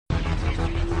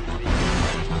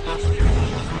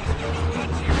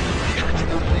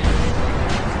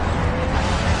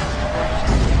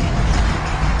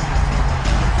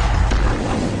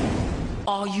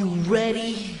Are you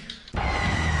ready?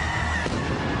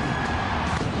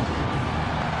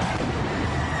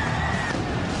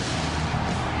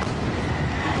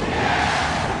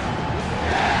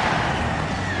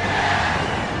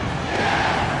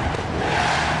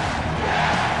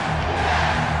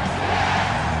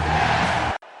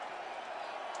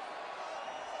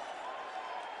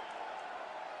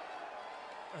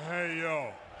 Hey,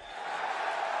 yo.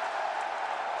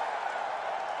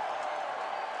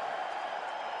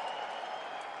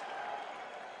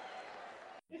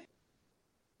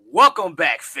 Welcome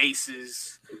back,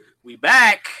 faces. We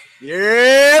back.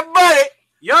 Yeah, buddy.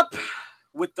 Yup.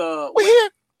 With the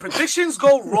predictions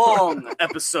go wrong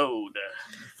episode.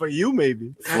 For you,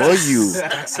 maybe. For you.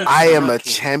 I am a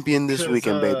champion this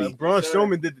weekend, baby. Braun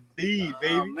Strowman did the deed,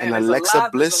 baby. Man, And there's Alexa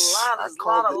Bliss. There's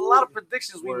a lot of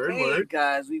predictions we made, Word.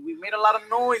 guys. We made a lot of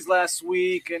noise last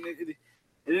week, and it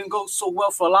didn't go so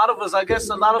well for a lot of us. I guess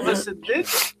a lot of us it did.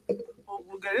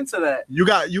 We'll get into that. You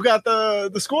got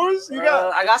the scores? You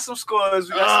got I got some scores.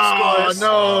 We got some scores.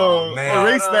 No. man.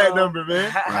 Erase that number,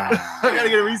 man. Ah, I gotta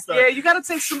get a restart. Yeah, you gotta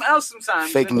take some L's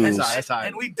sometimes. Fake news. That's all right.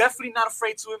 And we definitely not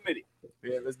afraid to admit it.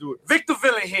 Yeah, let's do it. Victor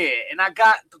Villain here, and I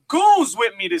got the Goons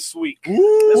with me this week.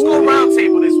 Ooh. Let's go round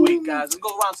table this week, guys. Let's go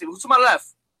round table. Who's to my left?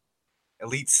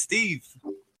 Elite Steve.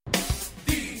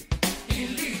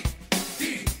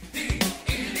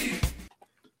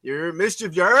 You're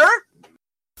mischief, you heard?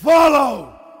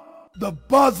 Follow the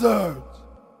buzzards.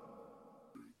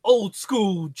 Old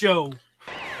school Joe.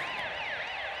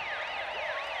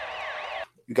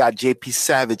 you got JP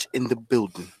Savage in the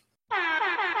building.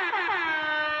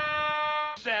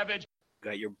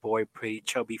 Got your boy Pretty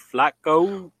Chubby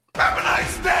Flacco. Have a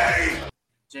nice day.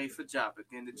 Jay for job,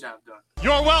 getting the job done.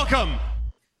 You're welcome.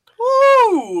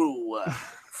 Woo!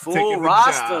 Full Taking the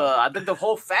roster. job. I think the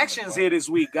whole faction's here this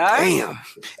week, guys. Damn.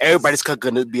 Everybody's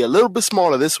going to be a little bit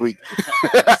smaller this week.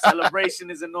 Celebration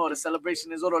is in order.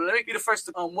 Celebration is in order. Let me be the first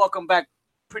to welcome back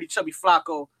Pretty Chubby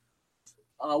Flacco.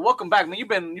 Welcome back, man. You've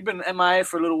been MIA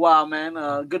for a little while, man.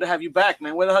 Good to have you back,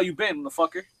 man. Where the hell you been,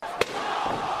 motherfucker?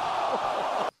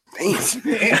 Damn.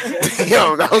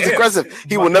 Yo, that was aggressive.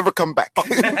 He will never come back.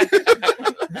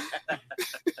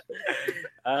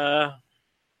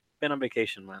 Been on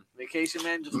vacation, man. Vacation,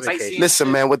 man. Just Vacation. sightseeing.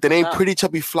 Listen, man, with the name Yeah. Pretty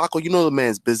Chubby Flacco, you know the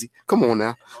man's busy. Come on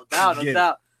now. No doubt, no Yeah.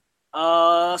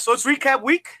 doubt. So it's recap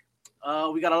week.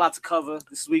 We got a lot to cover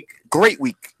this week. Great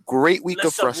week. Great week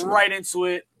Let's of jump wrestling. right into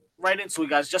it. Right into it,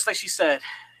 guys. Just like she said.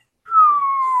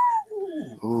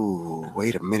 Ooh,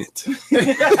 wait a minute.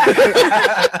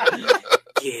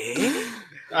 Yeah.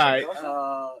 All right.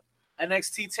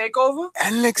 NXT Takeover.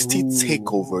 NXT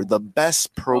TakeOver, the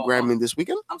best programming this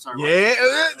weekend. I'm sorry. Yeah.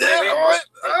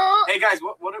 Hey guys,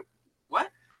 what?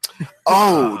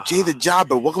 Oh, Jay the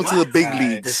Jobber, welcome to the big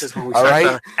leagues. This is when we All start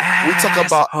right? the We talk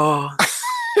about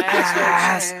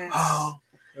asshole.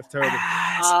 That's terrible.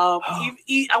 I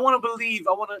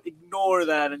want to ignore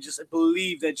that and just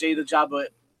believe that Jay the Jabba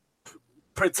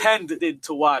pretended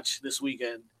to watch this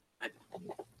weekend.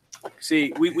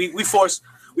 See, we forced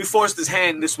his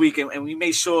hand this weekend, and we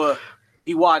made sure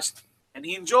he watched and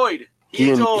he enjoyed.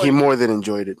 he more than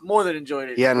enjoyed it. More than enjoyed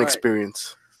it. He had an Right.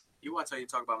 experience. You watch how you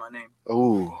talk about my name.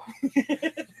 Oh,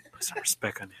 Put some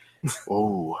respect on it.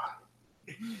 oh.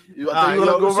 You All right, want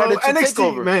to go so right into NXT,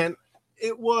 TakeOver? man,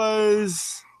 it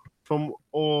was from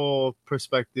all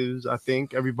perspectives. I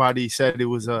think everybody said it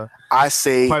was I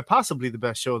say quite possibly the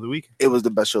best show of the week. it was the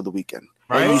best show of the weekend.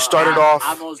 Right? And you started I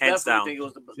off. most Hands definitely down. think it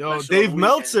was the best Yo, show of Dave the weekend.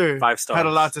 Meltzer 5 stars. had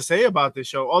a lot to say about this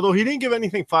show. Although he didn't give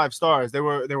anything 5 stars, there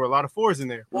were a lot of 4s in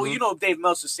there. Well, you know Dave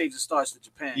Meltzer saves the stars for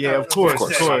Japan. Yeah, of course.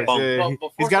 course. Yeah, Well,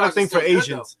 he's got a thing for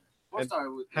Asians.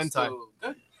 Hentai.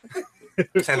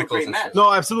 Tentacles.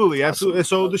 No, absolutely.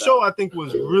 So the show I think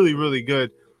was really, really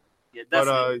good. Yeah, But,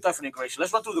 definitely a great show.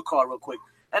 Let's run through the card real quick.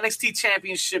 NXT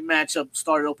Championship matchup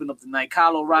opened up the night.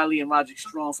 Kyle O'Reilly and Roderick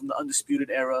Strong from the Undisputed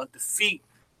Era defeat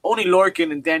Oney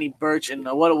Lorcan and Danny Burch in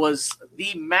what was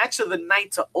the match of the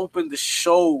night to open the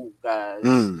show, guys.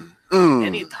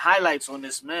 Any highlights on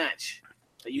this match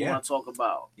that you want to talk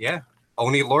about? Yeah.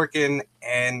 Oney Lorcan,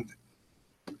 and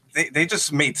they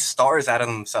just made stars out of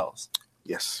themselves.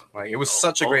 Yes. Like, it was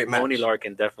such a great match. Oney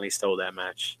Larkin definitely stole that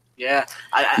match. Yeah,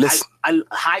 Listen. I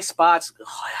high spots,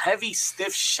 heavy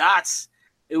stiff shots.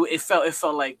 It felt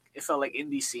like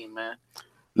indie scene, man.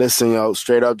 Listen, yo,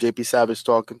 straight up, JP Savage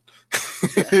talking.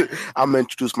 I'm gonna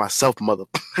introduce myself, mother.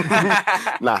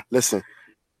 Nah, listen.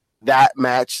 That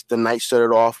match, the night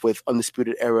started off with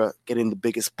Undisputed Era getting the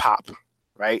biggest pop,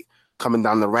 right? Coming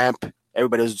down the ramp,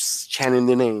 everybody was just chanting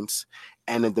their names.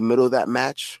 And in the middle of that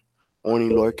match, Oney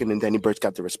Lorcan and Danny Burch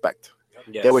got the respect.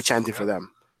 Yes. They were chanting for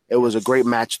them. It was a great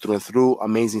match through and through.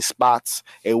 Amazing spots.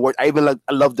 It worked. I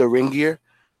love the ring gear.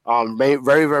 Very,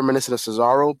 very reminiscent of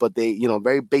Cesaro, but they,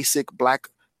 very basic black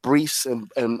briefs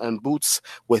and boots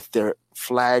with their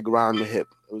flag around the hip.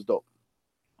 It was dope.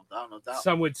 No doubt.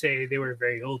 Some would say they were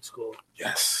very old school.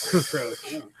 Yes.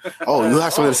 Approach. Oh, you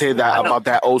have something to say about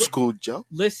that old school Joe?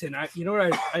 Listen, you know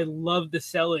what? I love the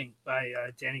selling by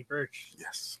Danny Burch.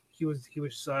 Yes. He was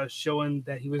showing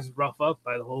that he was rough up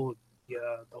by the whole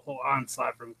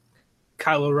onslaught from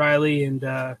Kyle O'Reilly and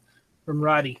from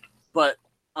Roddy. But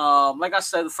like I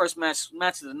said, the first match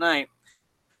of the night,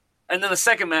 and then the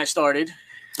second match started.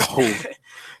 Oh,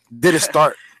 did it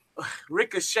start?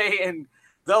 Ricochet and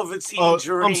Velveteen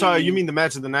Dream. I'm sorry, you mean the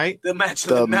match of the night? The match of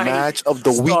the night. The match of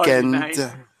the weekend.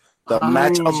 The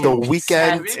match of the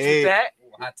weekend. Hey. That.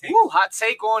 Hot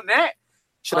take on that.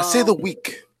 Should I say the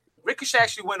week? Ricochet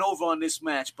actually went over on this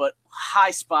match, but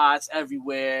high spots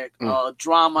everywhere,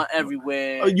 drama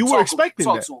everywhere. You were expecting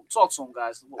that. Talk to him,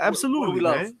 guys. Absolutely,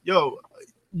 what man. Yo,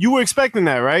 you were expecting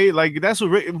that, right? Like, that's what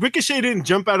Ricochet didn't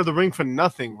jump out of the ring for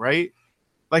nothing, right?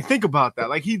 Like, think about that.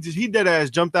 Like, he dead ass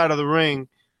jumped out of the ring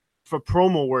for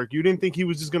promo work. You didn't think he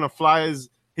was just gonna fly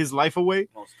his life away?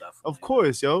 Most definitely. Of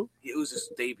course, yo. It was his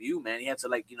debut, man. He had to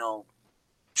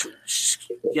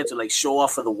show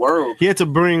off for the world. He had to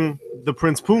bring the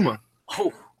Prince Puma.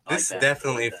 Oh, This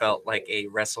definitely felt like a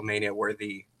WrestleMania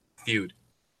worthy feud.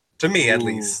 To me, at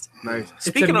least. Nice.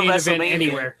 Speaking of WrestleMania,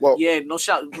 anywhere. Well, yeah, no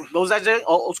shout. What was that, Jay?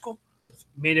 Old school?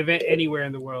 Main event anywhere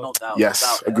in the world. No doubt. yes, no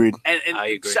doubt. agreed. And I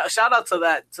agree. Shout out to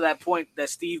that point that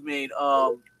Steve made.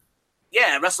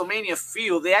 Yeah, WrestleMania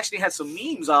feel. They actually had some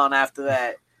memes on after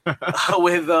that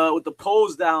with the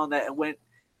pose down that went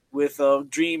with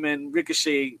Dream and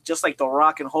Ricochet, just like The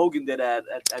Rock and Hogan did at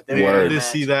their Yeah, I did match.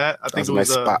 see that. I think That's it a was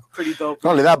nice spot. Pretty dope.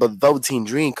 Not only that, but Velveteen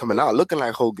Dream coming out looking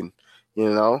like Hogan,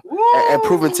 and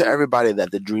proving to everybody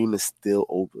that the dream is still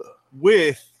over.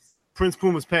 with Prince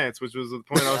Puma's pants, which was the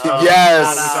point I was talking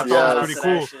Yes, about. Which I thought was pretty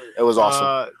cool. It was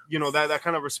awesome. That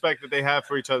kind of respect that they have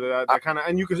for each other, that kind of,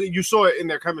 and you saw it in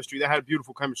their chemistry. They had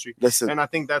beautiful chemistry, Listen, and I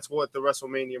think that's what the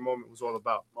WrestleMania moment was all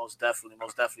about. Most definitely.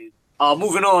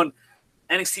 Moving on,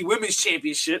 NXT Women's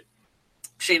Championship.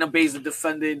 Shayna Baszler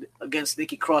defended against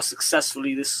Nikki Cross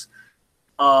successfully. This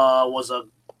was a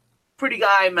pretty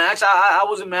high match. I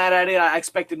wasn't mad at it. I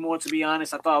expected more, to be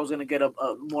honest. I thought I was going to get a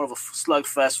more of a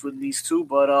slugfest with these two,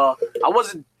 but I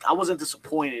wasn't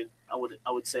disappointed. I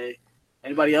would say.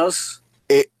 Anybody else?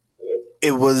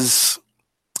 it was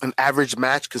an average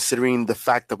match considering the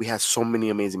fact that we had so many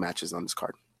amazing matches on this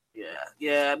card. Yeah.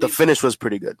 I mean, The finish was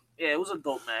pretty good. yeah, it was a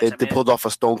dope match. They pulled off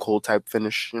a Stone Cold type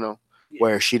finish,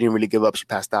 where she didn't really give up. She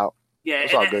passed out. Yeah,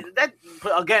 It's all and good. that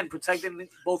again protecting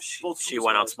both. She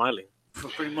went out smiling.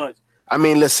 pretty much. I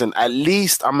mean, listen, at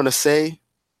least I'm gonna say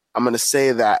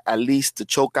that at least the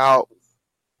choke out,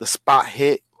 the spot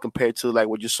hit compared to like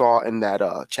what you saw in that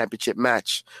championship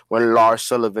match when Lars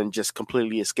Sullivan just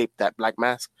completely escaped that black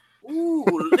mask. Ooh,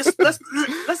 let's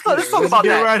talk about get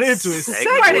that. right into it.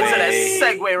 Right into that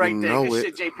segue right there. Know Good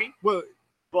it. shit, JP. Well,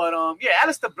 But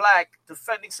Aleister Black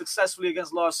defending successfully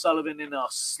against Lars Sullivan in a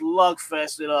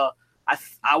slugfest.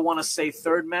 I want to say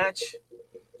third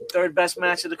best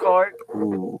match of the card.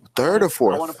 Ooh, third or I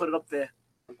fourth? want to put it up there.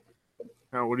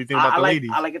 now, what do you think about the ladies?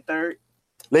 I like it third.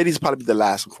 Ladies probably the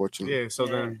last, unfortunately. Yeah, so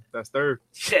then that's third.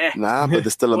 Yeah. Nah, but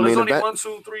there's still a Well, there's main only event. 1,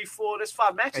 2, 3, 4. There's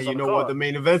 5 matches. And you on know the what card. the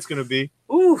main event's gonna be?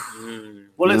 Ooh. Mm.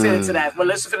 Well, let's get into that. But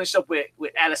let's finish up with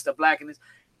Aleister Black and his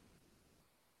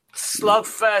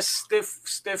slugfest,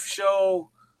 stiff show.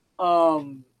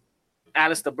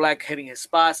 Aleister Black hitting his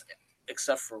spots,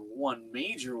 except for one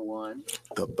major one.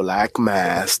 The black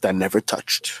mask that never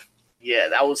touched. Yeah,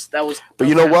 that was. But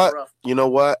you know kinda what? rough. You know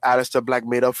what? Aleister Black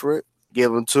made up for it.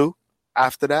 Gave him 2.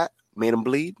 After that, made him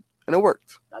bleed, and it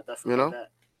worked. I definitely You know? did that.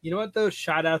 You know what, though?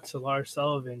 Shout out to Lars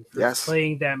Sullivan for Yes.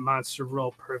 playing that monster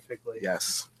role perfectly.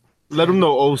 Yes. Let them know,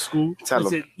 old school. Tell him.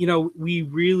 Listen,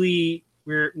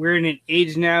 we're in an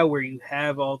age now where you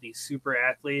have all these super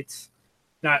athletes.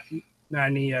 Not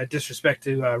any disrespect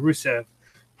to Rusev,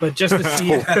 but just to see.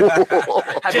 Happy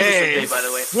birthday, Hey. by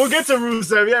the way. We'll get to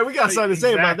Rusev. Yeah, we got something to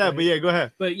say about that. Exactly. But yeah, go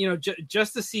ahead. But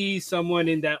just to see someone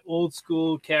in that old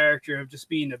school character of just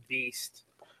being a beast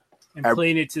and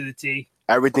playing it to the T.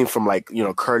 Everything from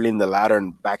curling the ladder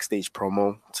and backstage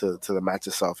promo to the match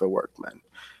itself, it worked, man.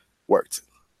 Worked.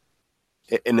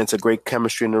 And it's a great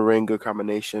chemistry in the ring, good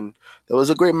combination. It was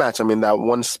a great match. I mean, that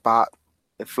one spot,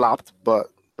 it flopped, but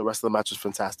the rest of the match was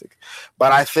fantastic.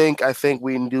 But I think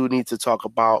we do need to talk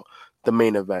about the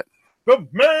main event. The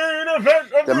main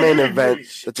event. Of The main event.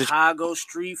 Chicago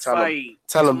Street Tell 'em. Fight.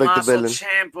 Tell him, Victor Tommaso Villain.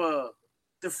 Ciampa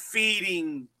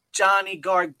defeating Johnny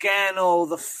Gargano,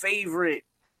 the favorite.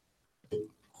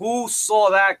 Who saw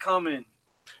that coming?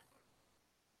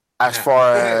 As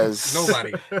far as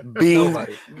Nobody. being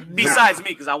Nobody. Besides me,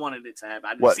 because I wanted it to happen. I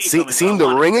didn't what, see it coming, seeing but I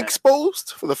the wanted ring it to happen.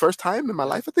 exposed for the first time in my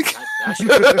life, I think. That shit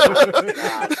was dope.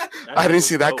 God, I didn't shit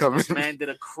see was that dope. coming. This man did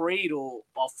a cradle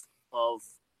off of,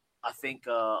 I think,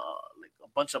 like a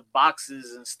bunch of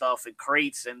boxes and stuff and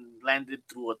crates, and landed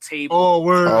through a table. Oh,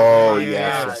 word. Oh,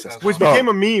 Yeah. yes. Which No, became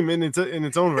a meme in its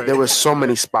own right. there were so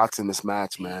many spots in this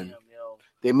match, man.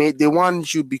 Damn, yo. They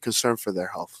wanted you to be concerned for their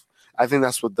health. I think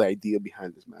that's what the idea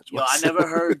behind this match was. Yo, I never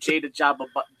heard Jada Jabba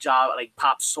like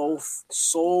pop so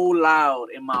loud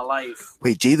in my life.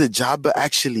 Wait, Jay the Jabba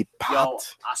actually Yo,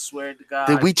 popped? I swear to God.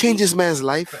 Did we change this man's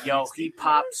life? Yo, he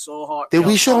popped so hard. Did Yo,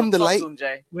 we show him the talk light? to him,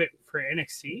 Jay. Wait, for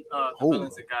NXT? The Oh.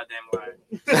 villain's a goddamn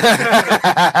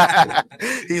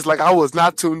lie. He's like, I was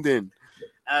not tuned in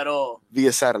At all.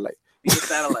 via satellite. Via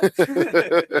satellite.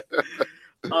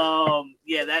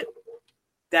 Yeah,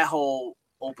 that whole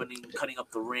opening, cutting up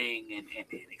the ring and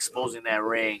exposing that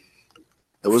ring.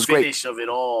 It was great. Finish of it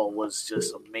all was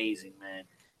just amazing, man.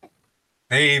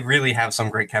 They really have some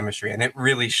great chemistry, and it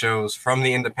really shows from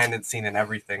the independent scene and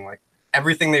everything. Like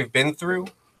everything they've been through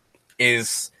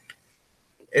it's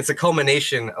a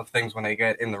culmination of things when they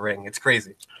get in the ring. It's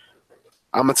crazy.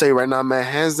 I'm gonna tell you right now, man.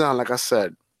 Hands down, like I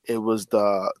said, it was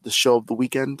the show of the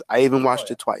weekend. I even watched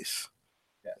it twice.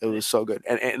 It was so good,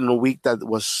 and in a week that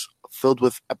was filled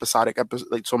with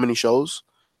like so many shows,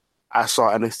 I saw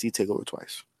NXT Takeover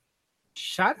twice.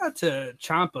 Shout out to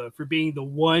Ciampa for being the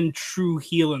one true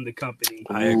heel in the company.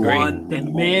 I agree. One The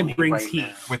and man only brings right heat.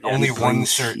 now. With Yeah. only he one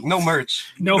brings shirt, heat. no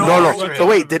merch. No, No. merch. So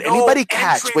wait, did No anybody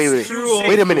catch? Wait. entrance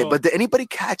Wait a minute. True. But did anybody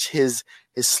catch his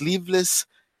sleeveless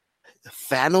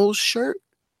Thanos shirt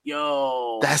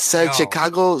Yo. that said No.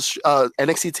 Chicago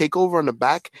NXT Takeover on the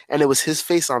back, and it was his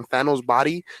face on Thanos'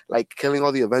 body, like killing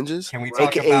all the Avengers, Can we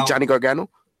talk aka about Johnny Gargano?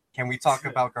 Can we talk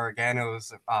about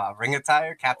Gargano's ring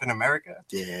attire, Captain America?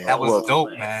 Yeah, That was well,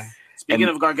 dope, man. Speaking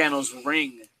and- of Gargano's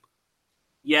ring.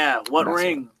 Yeah, what That's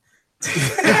ring?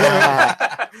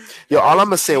 Yo, all I'm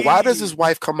gonna say, why does his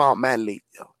wife come out mad late?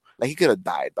 Yo, like he could have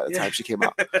died by the time she came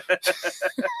out.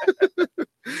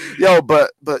 Yo,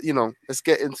 but you know, let's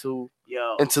get into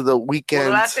Yo. the weekend. Well,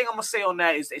 the last thing I'm gonna say on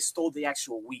that is they stole the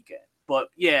actual weekend. But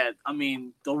yeah, I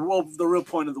mean, the real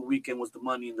point of the weekend was the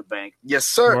Money in the Bank Yes,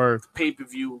 sir. Word.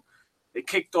 pay-per-view. They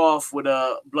kicked off with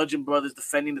Bludgeon Brothers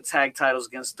defending the tag titles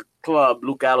against the Club,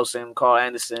 Luke Gallows and Carl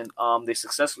Anderson. They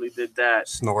successfully did that.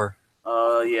 Snore.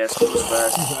 Yeah, so it was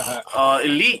fast.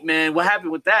 Elite, man, what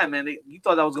happened with that, man? You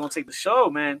thought that was gonna take the show,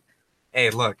 man. Hey,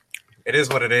 look, it is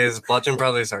what it is. Bludgeon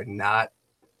Brothers are not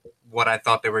what I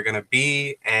thought they were going to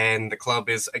be, and the Club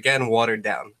is, again, watered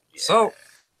down. So,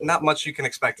 not much you can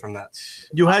expect from that.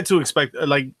 You had to expect,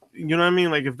 like, you know what I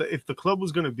mean? Like, if the club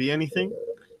was going to be anything,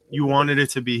 you wanted it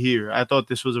to be here. I thought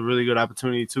this was a really good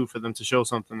opportunity, too, for them to show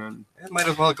something. And It might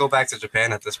as well go back to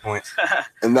Japan at this point.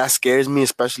 And that scares me,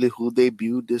 especially who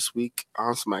debuted this week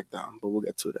on SmackDown. But we'll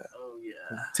get to that. Oh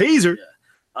yeah. teaser.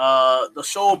 The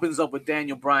show opens up with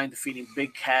Daniel Bryan defeating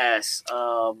Big Cass.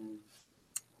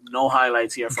 No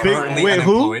highlights here from Currently Bryan. Wait,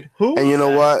 who? unemployed. Who? And you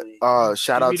know what?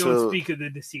 Shout out We don't to speak of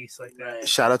the deceased like that.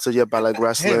 shout out to Yep I Like Damn,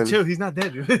 Wrestling. chill. He's not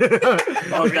dead.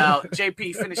 Oh, now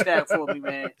JP, finish that for me,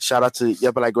 man. Shout out to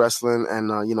Yep I Like Wrestling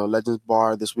and you know Legends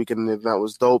Bar. This weekend the event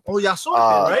was dope. Oh, y'all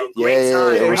saw it, right? Yeah, Great yeah,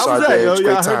 time. yeah. We How saw was it that, there. yo? It's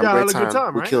Y'all great heard time, y'all great had a good time.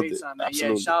 time, We right? killed Great it. time, man. Yeah,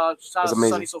 Absolutely. shout out was to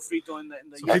amazing. Sonny Sofrito in the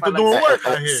Sofrito doing work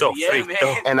out here. So Yeah, freaked man.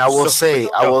 out. And I will So say,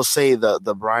 freaked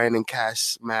the Bryan and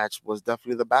Cash match was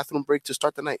definitely the bathroom break to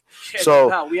start the night. Yeah, So,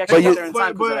 no, we but actually you- got there in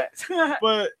time because of that.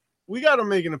 But we got to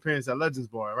make an appearance at Legends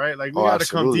Bar, right? Like, we Oh, got to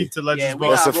come absolutely. deep to Legends Yeah, we Bar.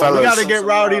 Listen, got fellas. We got to get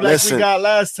rowdy like Listen, we got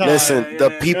last time. Listen, yeah, the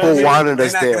yeah, people yeah. wanted They're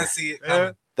us not there. going to see it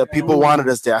coming. The people wanted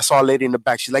us there. I saw a lady in the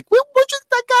back. She's like, "Weren't you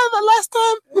that guy the last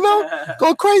time? You know,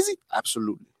 go crazy."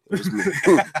 Absolutely, it was me,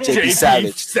 JP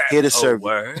Savage, here to Oh, serve. you.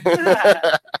 word.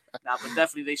 Nah, but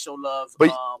definitely they show love.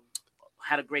 But-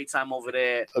 Had a great time over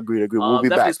there. Agreed. We'll be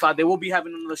Definitely back. spot. They will be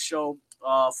having another show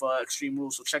for Extreme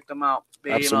Rules, so check them out.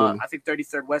 They Absolutely. I think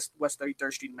 33rd West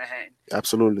 33rd Street in Manhattan.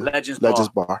 Absolutely, Legends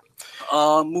Bar.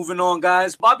 Bar. Moving on,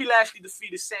 guys. Bobby Lashley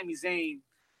defeated Sami Zayn.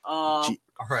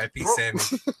 R.I.P. Bro- Sammy.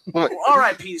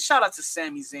 R.I.P. Shout out to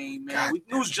Sami Zayn, man.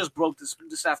 News just broke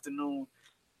this afternoon.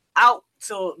 Out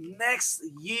till next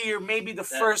year, maybe the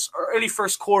early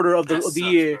first quarter of the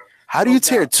year. How do you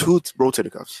tear two rotator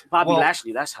cuffs? Bobby Well,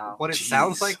 Lashley, that's how. What it Jeez.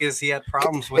 sounds like is he had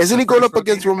problems with. Isn't the he going first up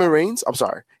against rotator Roman cuff. Reigns? I'm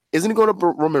sorry. Isn't he going up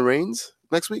Roman Reigns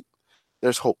next week?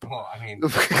 There's hope. Well, I mean,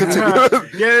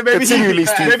 Yeah, maybe Continually,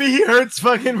 Steve. maybe he hurts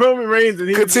fucking Roman Reigns. And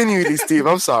he Continually, Steve.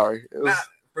 I'm sorry. It was-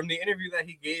 from the interview that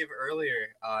he gave earlier,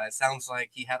 it sounds like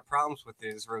he had problems with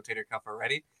his rotator cuff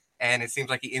already, and it seems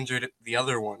like he injured the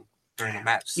other one during the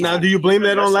match. So, Now, do you blame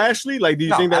that on Lashley? Like, do you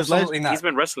no, think that's absolutely Lashley? not. He's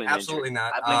been wrestling. Absolutely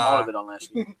not. I blame all of it on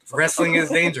Lashley. Wrestling is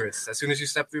dangerous. As soon as you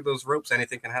step through those ropes,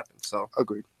 anything can happen. So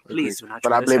Agreed. Please, do not But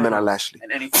try I this blame it out. on Lashley.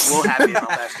 And anything will happen on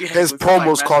Lashley. His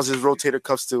promos cause his rotator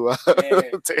cuffs to.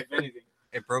 If anything.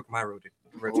 it broke my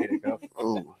rotator cuff.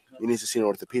 Oh, you need to see an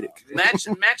orthopedic. Match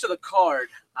of the card,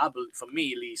 I believe, for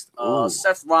me at least. Ooh.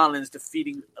 Seth Rollins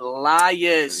defeating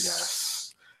Elias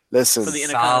Yes. Listen, for the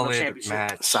Intercontinental Solid Championship.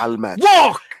 match. solid match.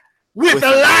 Walk with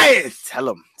Elias. Tell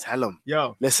him.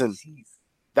 Yo, Listen,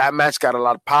 that match got a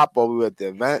lot of pop while we were at the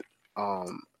event.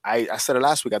 I said it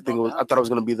last week. I thought it was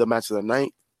gonna be the match of the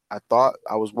night. I thought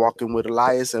I was walking with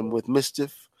Elias and with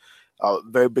Mischief.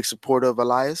 Very big supporter of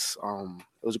Elias.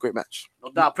 It was a great match.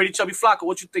 No doubt. Pretty Chubby Flocka,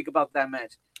 what you think about that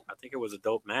match? I think it was a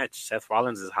dope match. Seth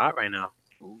Rollins is hot right now.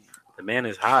 The man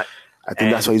is hot. I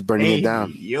think that's why he's burning it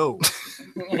down. Yo,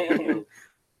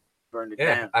 Burned it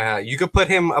Yeah, down. you could put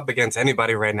him up against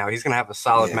anybody right now. He's gonna have a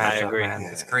solid Yeah, I matchup, agree. man.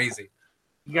 It's crazy.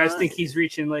 You guys think he's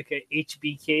reaching like a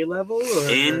HBK level? Or?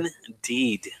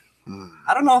 Indeed.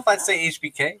 I don't know if I'd say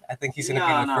HBK. I think he's gonna be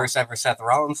the No. first ever Seth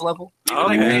Rollins level.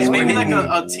 Okay. Maybe like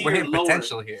a We're tier hitting lower.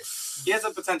 potential here. He has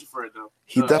a potential for it though.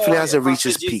 He definitely hasn't reached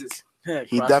his CrossFit peak. Jesus.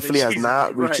 He CrossFit definitely has Jesus,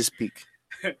 not reached right. his peak.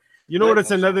 you know what?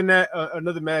 It's another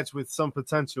match with some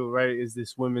potential, right? Is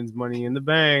this women's Money in the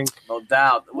Bank? No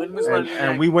doubt. Women's And, Money in the and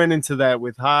Bank. we went into that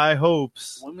with high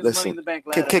hopes. Women's Listen, Money in the Bank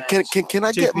Can ladder match. can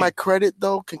I get JP. my credit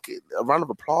though? Can a round of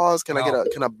applause? Can I No.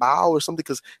 get a bow or something?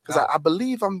 Because No. I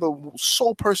believe I'm the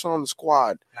sole person on the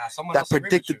squad Nah, someone that else agreed with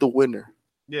predicted the you. winner.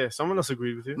 Yeah, someone else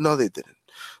agreed with you. No, they didn't.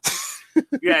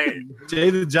 Yeah. Jay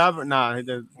the Jobber, nah, he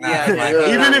doesn't. Nah, Yeah, nah,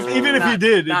 yeah. Even if Not- he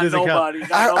did, it Not doesn't count. nobody.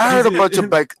 Not I heard a nobody.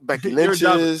 bunch of Becky You're a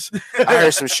jobber. Lynch's. I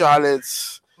heard some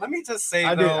Charlottes. Let me just say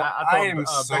I though, did. I, I thought, am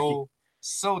Becky.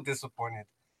 so disappointed.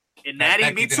 And Natty,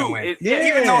 Becky me didn't too. win. Yeah.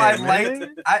 Even though I man.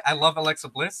 liked, I love Alexa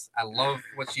Bliss. I love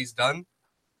what she's done.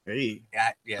 Hey,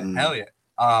 Yeah, Mm. hell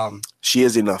yeah. She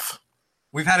is enough.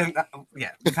 We've had enough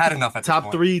at this top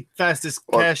point. 3 fastest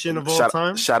Well, cash in of all shout,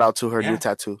 time. Shout out to her Yeah. new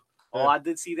tattoo. Oh, I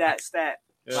did see that stat.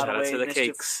 Yeah. By Shout out way, to the Mischief.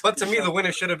 cakes. But to me, the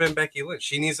winner should have been Becky Lynch.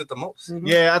 She needs it the most.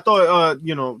 Yeah, I thought,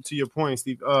 to your point,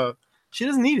 Steve, she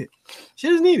doesn't need it. She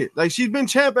doesn't need it. Like, she's been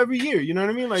champ every year. You know what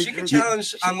I mean? Like, She can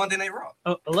challenge on Monday Night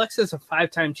Raw Alexa's a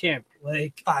 5-time champ.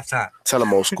 Like 5 times. Tell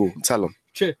him old school. Tell him.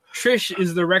 Trish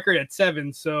is the record at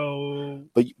 7. So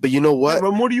But you know what?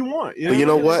 What more do you want? But you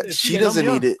know what? If She you doesn't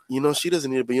dumb need it. You know, she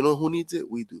doesn't need it. But you know who needs it?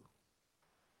 We do.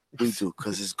 We do,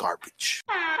 because it's garbage.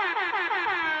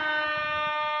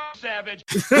 Savage.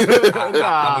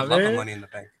 I would love a man. Money in the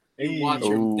Bank. You watch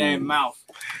your Ooh. damn mouth.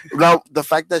 Now, the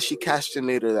fact that she cashed in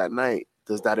later that night,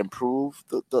 does that improve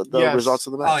the Yes. results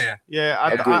of the match? Oh yeah. Yeah,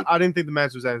 Agreed. I didn't think the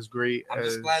match was as great. I'm as,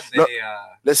 just glad they. No.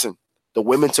 Listen, the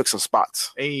women took some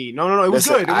spots. Hey, no, it was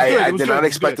Listen, good. It was good. I It was did good. not It was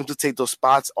expect good. them to take those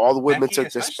spots. All the women Becky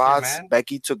took their especially, spots. man.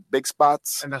 Becky took big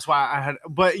spots. And that's why I had.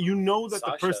 But you know that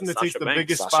the Sasha- person that takes Sasha the Banks.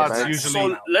 biggest Sasha spots Banks.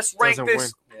 usually So let's rank doesn't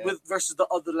this win. with versus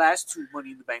the last 2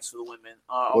 Money in the Banks for the women.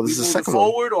 Are Well, we this is the moving second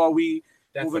one. forward or are we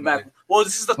moving back? Definitely. Well,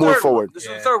 this is the Moving third forward. one. This is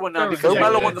Yeah. the third one now Third because one.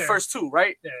 Melo Yeah, won the yeah. first 2,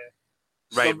 right? yeah.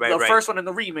 Right, the right. first one in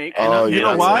the remake. Oh, you yeah,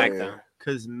 know why? yeah.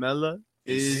 because Mela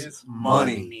is Is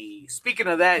Money. Speaking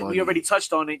of that, Money. we already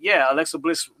touched on it. Yeah, Alexa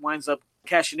Bliss winds up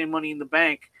cashing in Money in the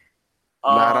Bank.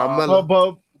 Not on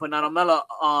Melo. But not on Mela,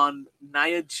 on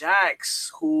Nia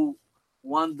Jax, who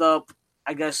wound up,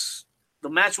 I guess, the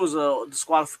match was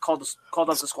called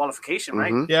off disqualification,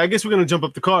 right? Mhm. Yeah, I guess we're gonna jump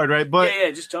up the card, right? But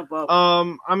yeah, just jump up.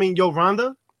 I mean,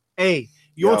 Ronda, hey,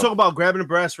 you want Yo. to talk about grabbing a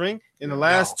brass ring? In the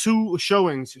last 2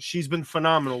 showings, she's been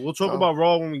phenomenal. We'll talk Yo. about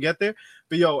Raw when we get there.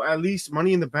 But at least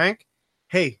Money in the Bank.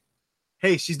 Hey,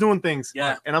 she's doing things.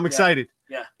 Yeah. And I'm Yeah. excited.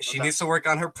 Yeah, She okay. needs to work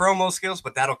on her promo skills,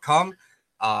 but that'll come.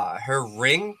 Her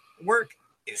ring work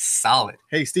is solid.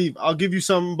 Hey, Steve, I'll give you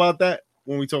something about that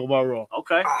when we talk about Raw.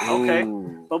 Okay.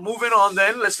 Ooh. But moving on,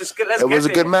 then let's get. It was a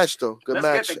there. good match, though. Good Let's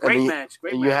match. get the great and match.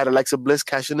 Great and match. you had Alexa Bliss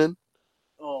cashing in.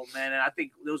 Oh man, and I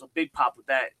think there was a big pop with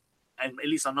that, and at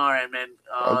least on our end, man.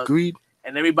 Agreed.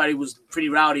 And everybody was pretty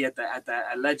rowdy at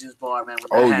Legends Bar, man. With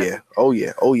that Oh hat. yeah. Oh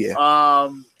yeah. Oh yeah.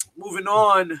 Moving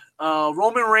on,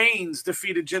 Roman Reigns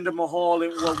defeated Jinder Mahal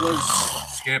in what was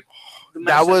Skip. The match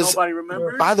That was- nobody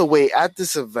remembers. By the way, at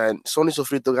this event, Sonny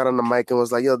Sofrito got on the mic and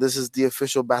was like, "Yo, this is the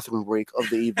official bathroom break of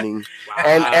the evening,"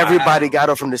 and everybody got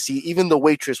up from the seat. Even the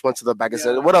waitress went to the back and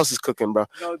said, "What else is cooking, bro?"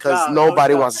 No Because doubt,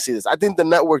 nobody no doubt. wants to see this. I think the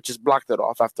network just blocked it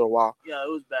off after a while. Yeah, it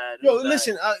was bad. It Yo, was bad.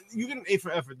 listen, you get an A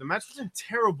for effort. The match wasn't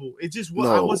terrible. It just I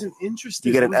No. wasn't interested.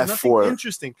 You get There an was nothing F4.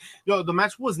 Interesting. Yo, the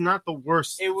match was not the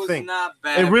worst It was thing. not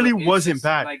bad. It really but it's wasn't just,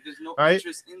 bad, Like, there's no right?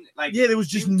 interest in it. Like, Yeah, there was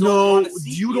just you don't no. wanna see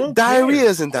You it. don't. Diarrhea care.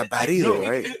 isn't that bad either,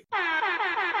 right?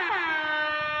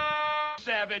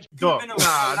 Savage. Dog,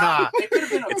 nah. It could've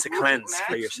been It's a good cleanse match,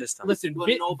 for your system. Listen, but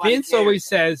nobody Vince cared. always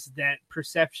says that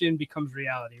perception becomes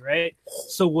reality, right?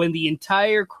 So when the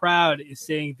entire crowd is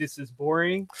saying this is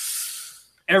boring,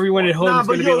 everyone at home Nah, is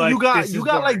but going to be yo, like, you got this you is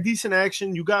got boring. like decent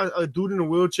action. You got a dude in a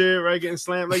wheelchair, right, getting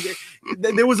slammed. Like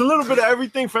there was a little bit of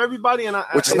everything for everybody, and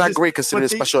Which is I not just- great considering but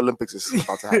the they- Special Olympics is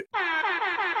about to happen.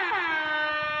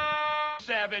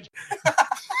 Savage.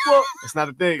 It's not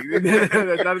a thing.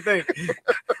 That's not a thing.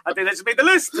 I think that just made the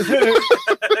list.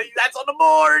 That's on the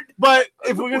board. But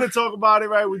if we're gonna talk about it,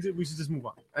 right, we should just move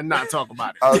on and not talk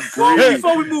about it. Well, Agreed.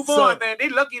 before we move So- on, man, they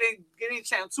lucky they didn't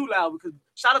chant too loud because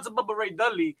shout out to Bubba Ray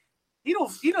Dudley. He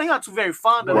not too very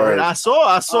fond of Word. it. I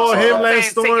saw him last Fans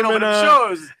taking Storm over and them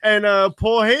shows.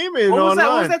 Paul Heyman What was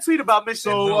online. that tweet about,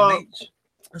 Mission?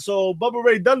 So Bubba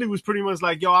Ray Dudley was pretty much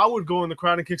like, yo, I would go in the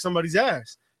crowd and kick somebody's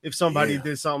ass if somebody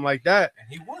did something like that. And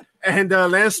he would. And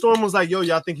Lance Storm was like, yo,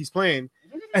 y'all think he's playing?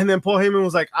 And then Paul Heyman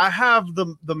was like, I have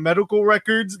the medical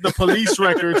records, the police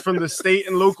records from the state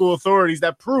and local authorities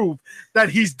that prove that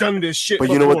he's done this shit But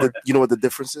before. you know what the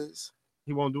difference is?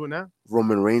 He won't do it now?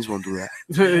 Roman Reigns won't do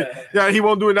that. Yeah, he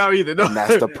won't do it now either. No. And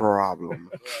that's the problem.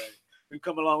 We've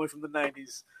come a long way from the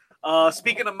 90s.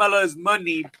 Speaking of Mella is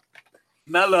money,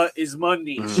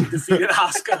 She defeated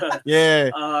Asuka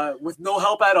Yeah. with no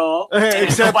help at all. And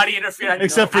Except- nobody interfered.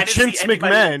 except for I didn't see Chince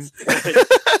McMahon.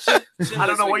 I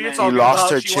don't know what you're McMahon. talking He lost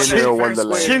about. her She won chin fair in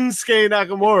Wonderland. square. Shinsuke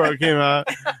Nakamura came out.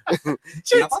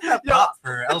 How about that pop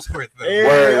for Ellsworth, though? Hey,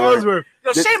 Word. Ellsworth.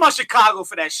 Yo, shame on Chicago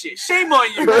for that shit. Shame on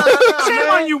you. Shame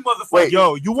on you, motherfucker. Wait.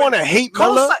 Yo, you want to hate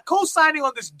Mella? Co-signing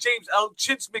on this James L.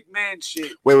 Chintz McMahon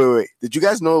shit. Wait. Did you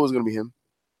guys know it was gonna be him?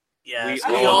 Yeah,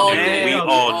 We all knew. We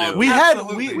all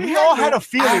knew. We all had a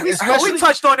feeling, we especially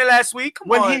touched on it last week.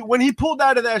 Come on. when he pulled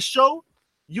out of that show.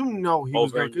 You know he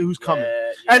was coming.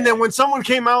 Yeah. And then when someone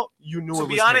came out, you knew it to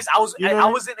was be honest, him. You know what I I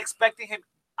mean? wasn't expecting him.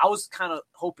 I was kind of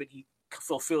hoping he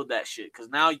fulfilled that shit because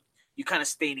now you're kind of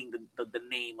staining the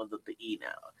name of the E now.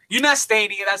 You're not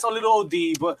staining it. That's a little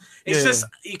OD, but it's Yeah. just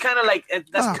you kind of like that's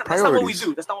not what we priorities.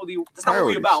 do. That's not what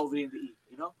we about over in the E.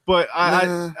 You know. But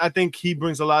Nah. I think he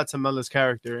brings a lot to Mella's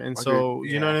character, and so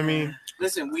you know what I mean.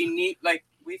 Listen, we need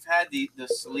we've had the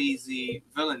sleazy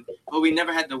villain, but we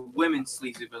never had the women's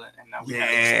sleazy villain, and now we have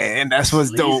and that's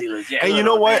what's dope. Lazy legit. And you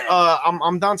know what? Man.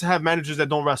 I'm down to have managers that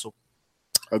don't wrestle.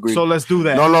 Agreed. So let's do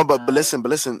that. No, but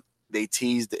listen. They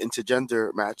teased the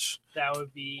intergender match. That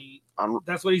would be. On-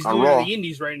 That's what he's on doing Raw. in the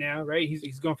Indies right now, right?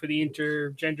 He's going for the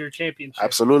intergender championship.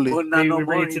 Absolutely. But not Maybe no we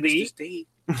bring more it to in the Mr. E. State.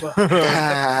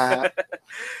 Not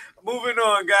Moving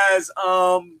on, guys.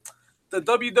 The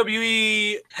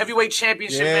WWE Heavyweight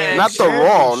Championship Yeah. match. the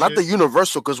Raw, not Championship. the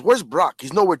Universal, because where's Brock?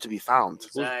 He's nowhere to be found.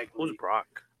 Exactly. Who's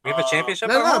Brock? We have a championship?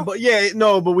 No,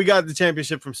 now? but we got the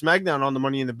championship from SmackDown on the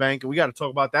Money in the Bank, and we got to talk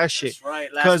about that shit That's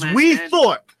right. Last because man we standing.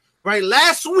 thought right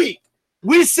last week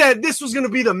we said this was going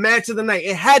to be the match of the night.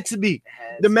 It had to be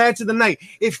the match of the night.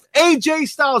 If AJ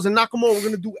Styles and Nakamura were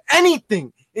going to do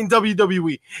anything in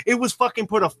WWE, it was fucking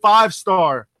put a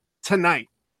 5-star tonight.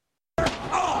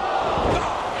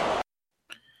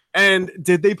 And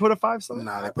did they put a 5-star?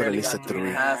 Nah, they put at least a 3.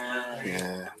 Half, man.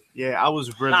 Yeah. Yeah, I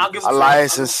was really. Nah, I'll give him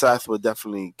Elias and Seth would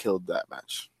definitely killed that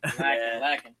match.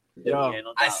 Lacking. Yo. Yeah,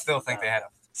 no I doubt. still think they had a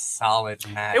solid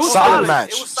match. It was Solid solid.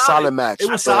 match. It was Solid match. It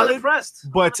was I'm solid, impressed.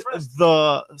 but I'm impressed.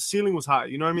 the ceiling was high.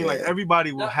 You know what I mean? Like Yeah.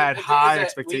 everybody No, had the thing high is that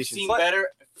expectations. We've seen better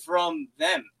from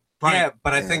them. Yeah,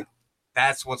 but I Yeah. think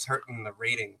that's what's hurting the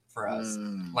rating for us.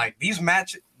 Mm. Like these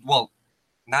matches, well,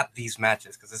 not these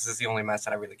matches, because this is the only match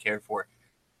that I really cared for.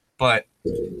 But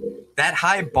that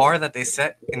high bar that they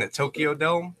set in the Tokyo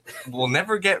Dome will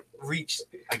never get reached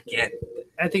again.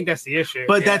 I think that's the issue.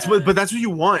 But that's what you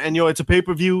want. And it's a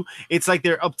pay-per-view. It's like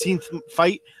their upteenth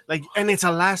fight. Like, and it's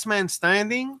a last man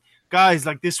standing. Guys,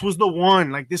 like this was the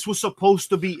one. Like this was supposed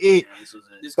to be it.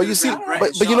 This But could've you see, been Bret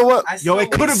but and you know what? I Yo, still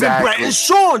it could have Exactly. been Brett and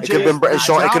Shawn. It could have been Brett and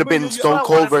Shawn. It could have been Stone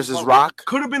Cold versus Rock.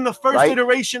 Could have been the first Right?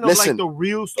 iteration of Listen, like the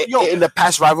real. In the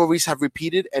past, rivalries have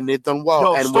repeated and they've done well.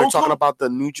 Yo, and Stone we're talking Cold- about the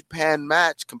New Japan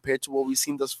match compared to what we've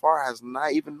seen thus far has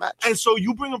not even matched. And so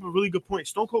you bring up a really good point.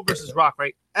 Stone Cold versus Rock,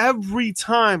 right? Every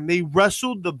time they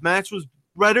wrestled, the match was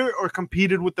better or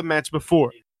competed with the match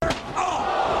before.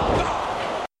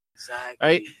 Exactly.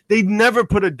 Right? They never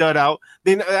put a dud out.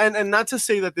 And not to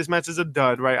say that this match is a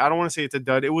dud, right? I don't want to say it's a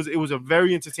dud. It was a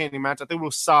very entertaining match. I think it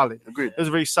was solid. Agreed. It was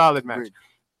a very solid match. Agreed.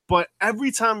 But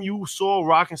every time you saw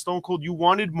Rock and Stone Cold, you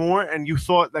wanted more, and you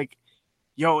thought like,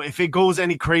 yo, if it goes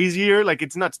any crazier, like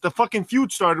it's nuts. The fucking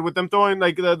feud started with them throwing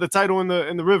like the title in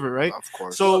the river, right? Of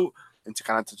course. So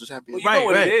Intercontinental Champion. Well, you know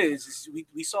what it is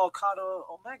we saw Okada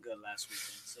Omega last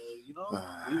weekend, so you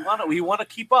know we want to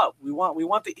keep up. We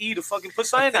want the E to fucking put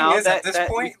something out that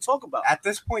we can talk about. At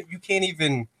this point, you can't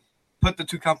even put the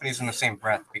two companies in the same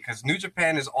breath because New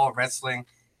Japan is all wrestling.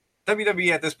 WWE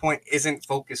at this point isn't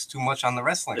focused too much on the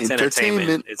wrestling. It's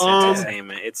entertainment. It's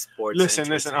entertainment. It's sports. Listen.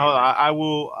 Hold on.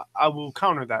 I will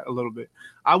counter that a little bit.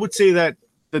 I would say that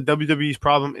the WWE's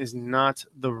problem is not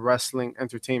the wrestling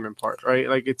entertainment part, right?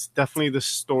 Like it's definitely the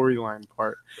storyline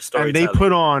part. And they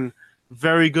put on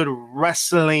very good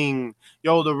wrestling.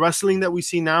 Yo, the wrestling that we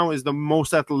see now is the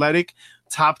most athletic,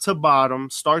 top to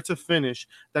bottom, start to finish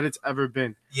that it's ever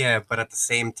been. Yeah, but at the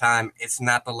same time, it's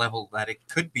not the level that it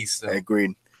could be still.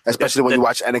 Agreed. Especially when you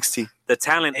watch NXT. The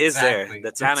talent is there.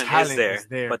 The talent is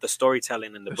there. But the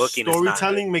storytelling and the booking is not.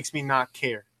 Storytelling makes me not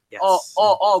care. Yes.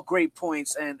 All great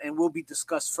points, and will be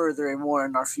discussed further and more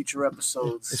in our future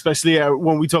episodes. Especially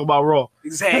when we talk about Raw.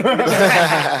 Exactly.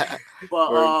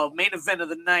 But main event of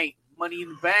the night, Money in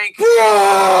the Bank.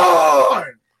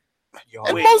 Yawn?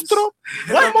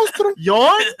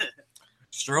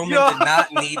 Strowman did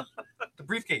not need the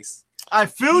briefcase. I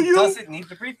feel He doesn't need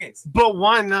the briefcase. But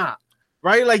why not?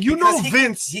 Right? Like,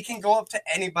 Vince. He can go up to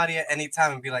anybody at any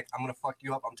time and be like, I'm going to fuck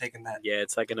you up. I'm taking that. Yeah,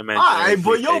 it's like an imaginary. All right,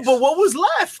 but what was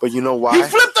left? But you know why? He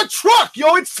flipped the truck.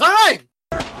 Yo, it's time.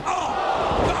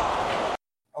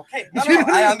 Okay. No,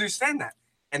 I understand that.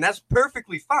 And that's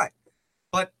perfectly fine.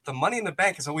 But the Money in the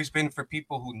Bank has always been for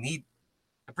people who need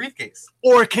the briefcase.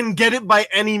 Or can get it by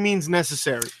any means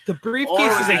necessary. The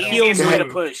briefcase is a heel way to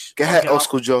move. push. Go ahead, old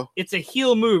school Joe. It's a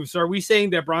heel move. So are we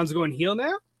saying that Braun's going heel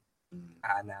now?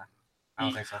 Nah. I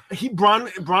don't think so.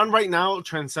 Braun right now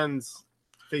transcends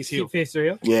face heel. Face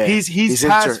heel. Yeah, he's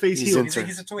past face heel.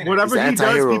 He's a tweener. Whatever he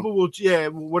does, people will. Yeah,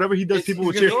 whatever he does, people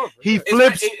will cheer. He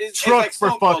flips truck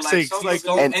for fuck's sake.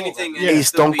 He's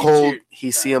Stone Cold.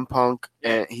 He's CM Punk,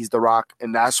 and he's The Rock,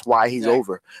 and that's why he's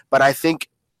over. But I think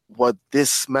what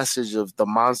this message of the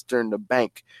Monster in the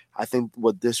Bank, I think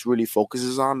what this really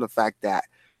focuses on the fact that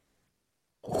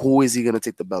who is he going to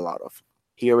take the belt out of?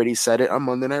 He already said it on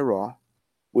Monday Night Raw.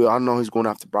 We all know he's going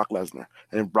after Brock Lesnar.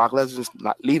 And if Brock Lesnar's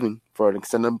not leaving for an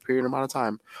extended period amount of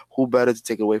time, who better to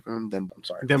take it away from him than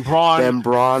Braun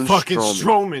fucking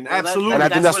Strowman. Well, absolutely. And I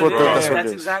think that's what it is.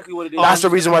 That's exactly what it is. That's the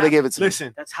reason why they gave it to him.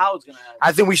 Listen. That's how it's going to happen.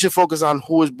 I think we should focus on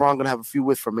who is Braun going to have a feud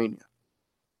with for Mania.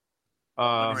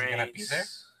 Is he going to be there?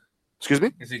 Excuse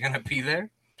me? Is he going to be there?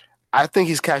 I think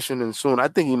he's cashing in soon. I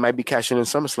think he might be cashing in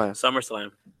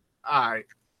SummerSlam. All right.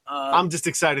 I'm just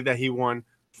excited that he won.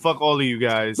 Fuck all of you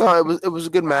guys. No, it was a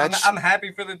good match. I'm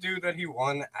happy for the dude that he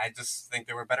won. I just think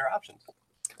there were better options.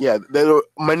 Yeah, there were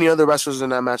many other wrestlers in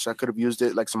that match that could have used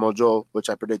it, like Samoa Joe, which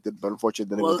I predicted, but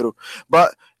unfortunately didn't go through.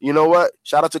 But you know what?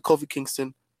 Shout out to Kofi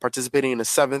Kingston participating in the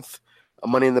 7th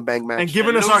Money in the Bank match and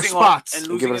giving us our spots.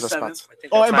 And giving us our spots.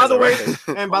 Oh, and by the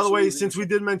way, since we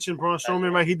did mention Braun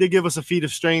Strowman, right? He did give us a feat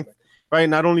of strength, right?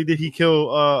 Not only did he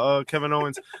kill Kevin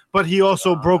Owens, but he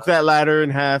also broke that ladder in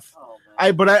half.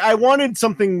 I wanted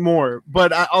something more,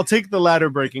 but I'll take the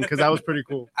ladder breaking because that was pretty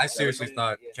cool. I seriously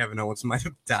thought Kevin Owens might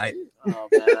have died.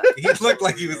 He looked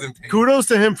like he was in pain. Kudos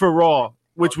to him for Raw,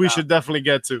 which we should definitely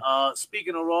get to.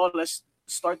 Speaking of Raw, let's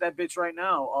start that bitch right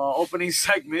now. Opening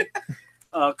segment.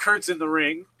 Kurt's in the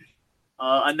ring.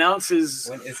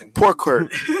 Announces. Poor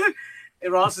Kurt. He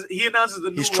announces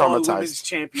the new Raw Women's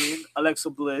Champion,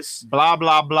 Alexa Bliss. Blah,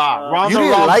 blah, blah. Ronda you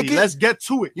didn't Rousey. like it? Let's get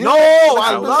to it. No,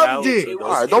 I loved it. All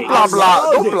right, don't blah,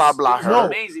 blah. Don't blah, blah her.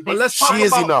 No, but she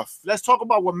is enough. Let's talk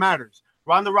about what matters.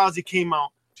 Ronda Rousey came out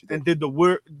and did the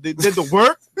work. She did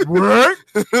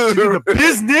the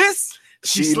business.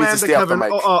 She slammed the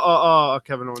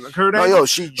Kevin Owens. Kurt Angle.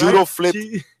 She judo flipped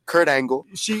Kurt Angle.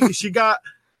 She got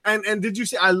and did you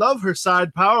see? I love her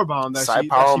side power bomb that she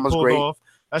was pulled great. off.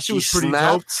 That she was pretty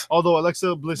dope. Although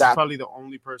Alexa Bliss is probably the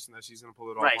only person that she's gonna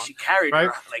pull it off. Right, she carried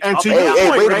her. And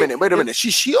to wait a minute.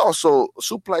 She also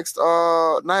suplexed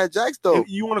Nia Jax though. If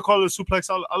you want to call it a suplex?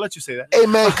 I'll let you say that. Hey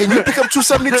man, can you pick up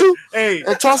 272? Hey,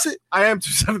 and toss it? I am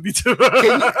 272.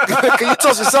 Can you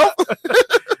toss yourself?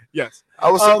 Yes,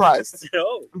 I was surprised.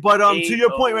 But to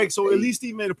your point, right? So at least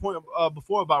he made a point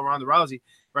before about Ronda Rousey.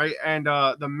 right? And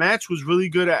the match was really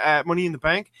good at Money in the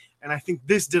Bank. And I think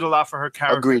this did a lot for her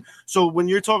character. Agreed. So when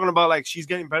you're talking about like she's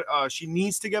getting better, she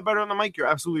needs to get better on the mic. You're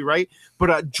absolutely right. But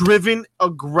a driven,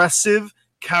 aggressive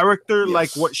character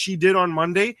like what she did on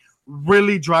Monday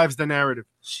really drives the narrative.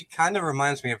 She kind of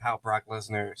reminds me of how Brock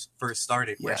Lesnar first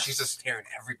started, where she's just tearing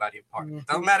everybody apart.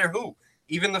 Doesn't matter who,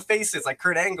 even the faces like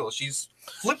Kurt Angle, she's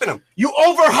flipping them. You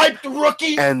overhyped the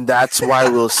rookie, and that's why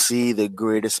we'll see the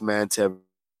greatest man to ever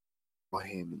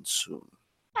Heyman soon.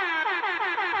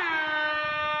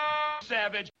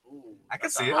 Savage. Ooh, I can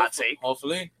see it. Hot take.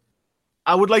 Hopefully.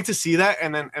 I would like to see that,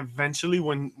 and then eventually,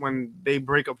 when they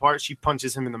break apart, she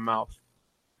punches him in the mouth,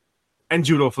 and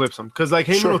judo flips him because like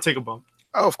Heyman will take a bump.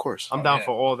 Oh, of course. I'm down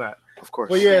for all that. Of course.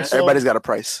 Well, yeah. So, everybody's got a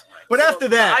price. But after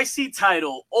that, IC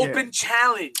title, open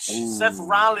challenge. Ooh. Seth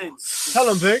Rollins. Tell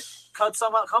him, Vic. Comes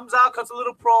out, cuts a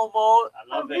little promo. I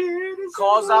love it.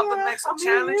 Calls out the next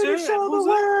challenger. Who's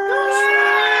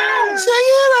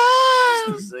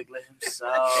it? Ziggler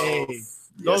himself. Hey.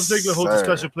 Dolph Ziggler holds a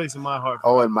special place in my heart.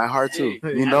 Oh, in my heart too.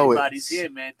 You know it. Everybody's here,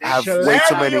 man. I have way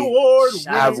too many.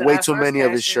 I have way too many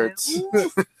of his shirts.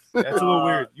 That's a little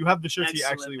weird. You have the shirts he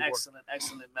actually wore.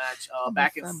 Excellent match.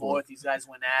 Back and forth. These guys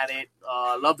went at it.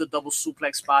 Love the double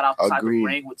suplex spot outside the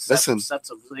ring with sets of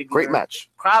Ziggler. Great match.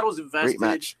 Crowd was invested. Great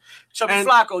match. Chubby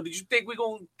Flacco, did you think we're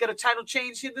going to get a title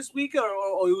change here this week or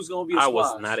it was going to be a squash?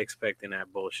 I was not expecting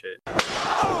that bullshit.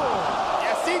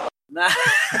 Nah.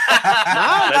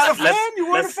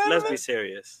 Let's be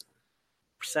serious.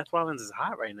 Seth Rollins is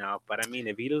hot right now, but I mean,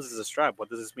 if he loses a strap, what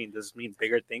does this mean? Does this mean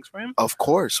bigger things for him? Of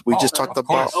course. We just talked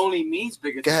about. It only means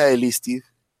bigger things. Go ahead, Lee, Steve.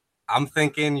 I'm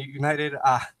thinking United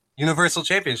Universal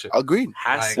Championship. Agreed.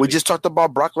 We just talked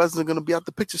about Brock Lesnar going to be out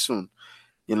the picture soon.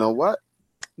 You know what?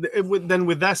 Then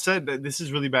with that said, this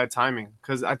is really bad timing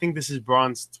because I think this is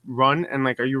Braun's run, and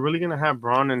like, are you really going to have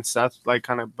Braun and Seth like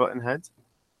kind of button heads?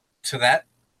 To that,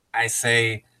 I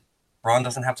say Braun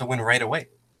doesn't have to win right away.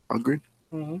 Agreed.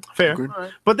 Mm-hmm. Fair, right.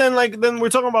 But then we're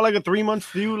talking about like a 3-month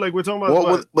feud. Like we're talking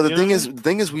about. But the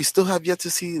thing is, we still have yet to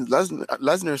see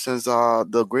Lesnar since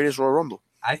the Greatest Royal Rumble.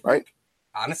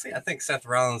 Honestly, I think Seth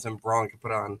Rollins and Braun can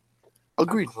put on a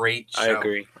great show. I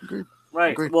agree.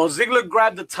 Right. Agreed. Well, Ziggler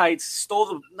grabbed the tights,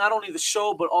 stole not only the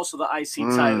show but also the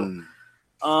IC title.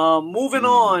 Moving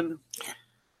on,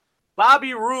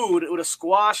 Bobby Roode with a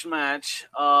squash match.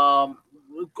 We'll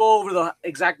go over the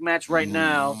exact match right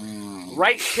now.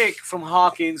 Right kick from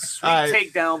Hawkins, sweet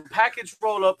takedown, package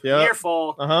roll up, near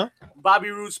fall. Bobby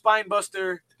Roode spine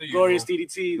buster, glorious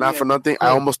DDT. Not for nothing,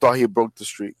 I almost thought he broke the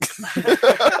streak.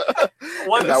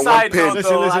 One side note,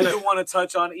 though, I do want to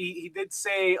touch on. He did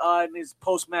say in his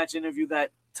post match interview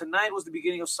that tonight was the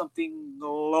beginning of something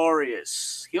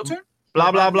glorious. Heel turn.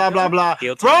 Blah blah blah blah blah.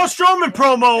 Braun Strowman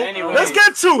promo. Anyway, let's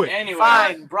get to it. Anyway.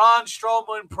 Fine, Braun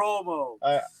Strowman promo.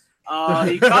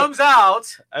 He comes out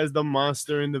as the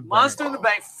monster in the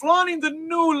bank, flaunting the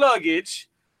new luggage,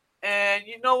 and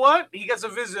you know what? He gets a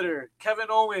visitor, Kevin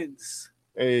Owens.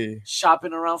 Hey,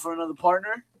 shopping around for another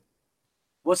partner.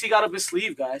 What's he got up his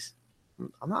sleeve, guys?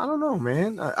 I don't know,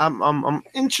 man. I'm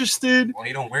interested. Well,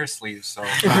 he don't wear sleeves, so.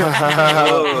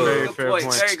 Very fair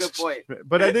point. Very good point.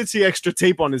 But I did see extra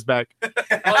tape on his back. Oh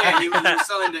yeah, he was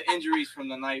selling the injuries from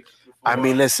the night before. I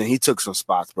mean, listen, he took some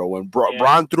spots, bro. When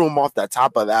Braun threw him off the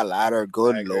top of that ladder,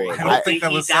 good lord. I don't think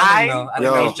that was selling, though. I think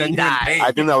that was genuine pain.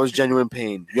 I think that was genuine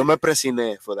pain. Yo me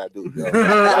presiné for that dude. Yo.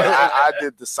 I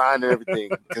did the sign and everything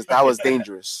because that was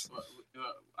dangerous.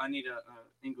 I need a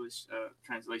English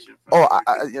translation.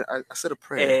 I said a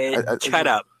prayer. Shut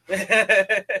up.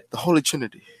 The Holy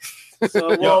Trinity.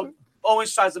 So,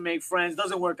 Owens tries to make friends.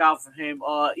 Doesn't work out for him.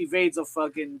 Evades a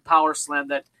fucking power slam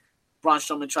that Braun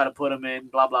Strowman tried to put him in.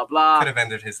 Blah, blah, blah. Could have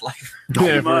ended his life.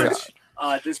 Pretty much.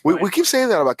 At this point. We keep saying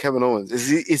that about Kevin Owens.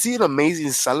 Is he an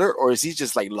amazing seller or is he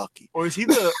just like lucky? Or is he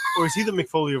the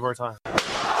McFoley of our time?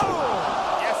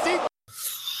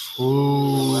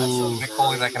 Ooh, that's a Mick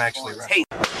Foley that can actually wrestle.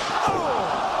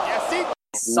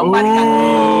 Somebody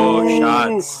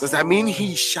shots. Does that mean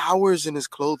he showers in his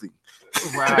clothing?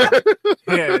 Wow.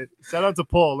 Yeah. Shout out to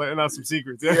Paul letting out some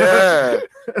secrets. Yeah.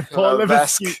 Paul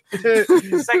Levesque.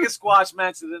 Second squash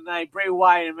match of the night. Bray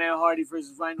Wyatt and Matt Hardy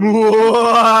versus Rhino.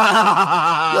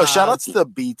 Yo, shout out to the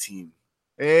B team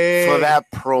for that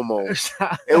promo.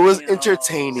 It was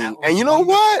entertaining. And you know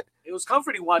what? It was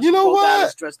comforting watching Bo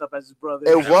Dallas dressed up as his brother.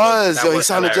 It was. Yo, he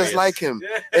sounded just like him.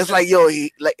 It's like,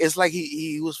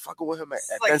 he was fucking with him at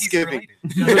Thanksgiving.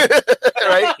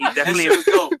 Right? He definitely was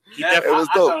dope. It was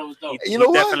dope. You know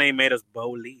what? He definitely made us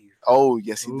Bo leave. Oh,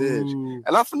 yes, he did. And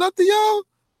not for nothing, yo.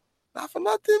 Not for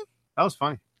nothing. That was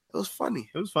funny. It was funny.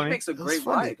 It was He funny. makes a It was great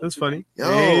funny. Wyatt. It was funny. Yo,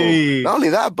 Hey. not only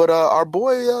that, but our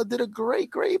boy did a great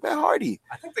Matt Hardy.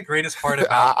 I think the greatest part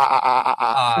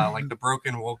about like the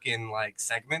broken woken like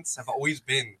segments have always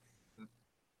been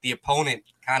the opponent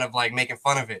kind of like making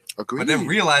fun of it, Agreed. but then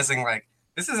realizing like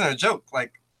this isn't a joke.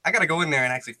 Like I gotta go in there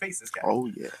and actually face this guy. Oh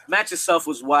yeah. Match itself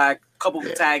was whack. Couple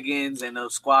Yeah. tag-ins and a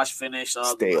squash finish.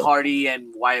 Stale. Hardy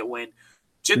and Wyatt win.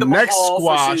 Jinder Next Mahal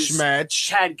squash versus match.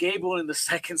 Chad Gable in the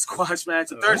second squash match,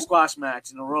 the third squash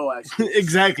match in a row, actually.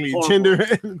 Exactly. Horrible.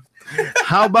 Jinder.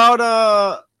 How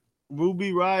about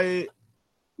Ruby Riot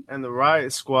and the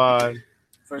Riot Squad?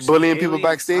 Versus Bullying Bayley people and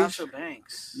backstage? Sasha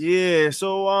Banks. Yeah,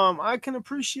 so I can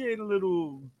appreciate a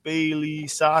little Bailey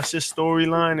Sasha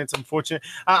storyline. It's unfortunate.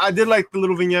 I did like the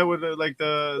little vignette with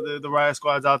the Riot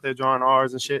Squads out there drawing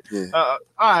R's and shit. Yeah. All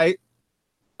right,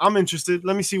 I'm interested.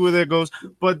 Let me see where that goes.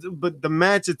 But the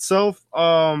match itself,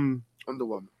 underwhelming.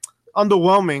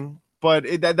 But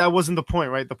that wasn't the point,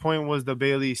 right? The point was the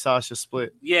Bailey Sasha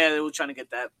split. Yeah, they were trying to get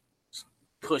that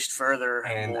pushed further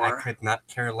And more. I could not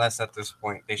care less at this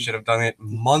point. They should have done it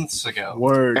months ago.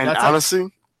 Word. And That's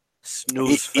honestly,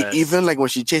 Snooze fest. even like when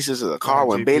she chased her to the car,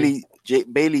 when JP.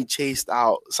 Bailey chased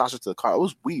out Sasha to the car, it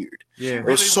was weird. yeah. It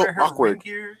was so wear her awkward. ring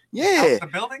gear Yeah. out the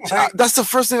building? That's the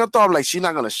first thing I thought. Like, she's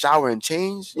not gonna shower and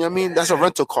change. You know what I mean? That's a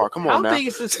rental car. Come How on now. big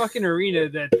is this fucking arena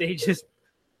that they just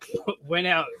went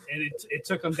out and it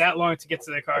took them that long to get to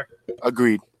their car?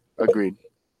 Agreed.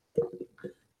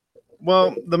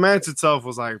 Well, the match itself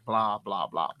was like blah blah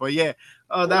blah. But yeah,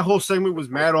 that whole segment was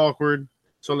mad awkward.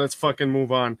 So let's fucking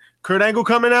move on. Kurt Angle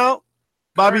coming out,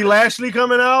 Bobby Lashley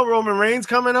coming out, Roman Reigns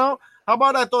coming out. How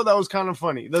about I thought that was kind of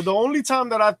funny? The only time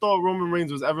that I thought Roman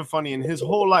Reigns was ever funny in his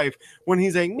whole life when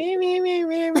he's like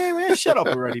me. Shut up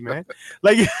already, man.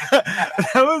 Like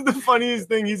that was the funniest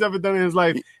thing he's ever done in his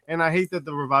life. And I hate that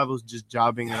the Revival's just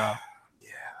jobbing it out.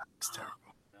 It's terrible.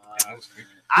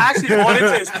 I actually bought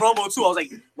into his promo too. I was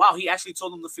like, wow, he actually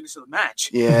told him the finish of the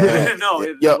match. Yeah. No,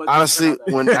 Honestly,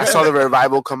 when I saw the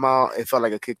Revival come out, it felt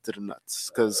like a kick to the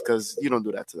nuts because you don't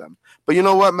do that to them. But you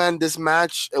know what, man? This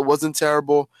match, it wasn't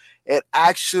terrible. It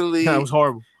actually That was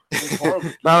horrible. It was horrible.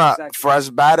 no. Exactly. For as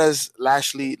bad as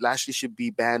Lashley should be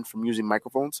banned from using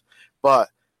microphones, but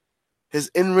his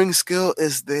in-ring skill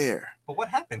is there. But what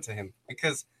happened to him?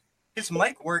 Because his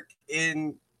mic work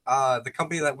in the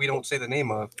company that we don't say the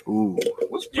name of Ooh,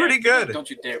 was pretty good. Don't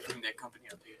you dare bring that company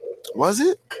up here. was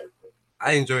it?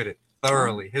 I enjoyed it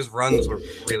thoroughly. His runs were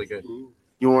really good.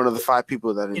 You're one of the 5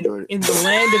 people that enjoyed it. In the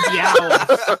land of the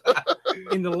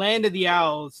owls, in the land of the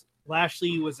owls,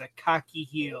 Lashley was a cocky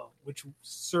heel, which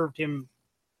served him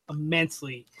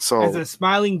immensely. So As a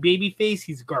smiling baby face,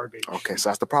 he's garbage. okay, so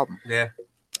that's the problem. Yeah.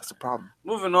 That's the problem.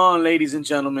 Moving on, ladies and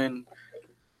gentlemen.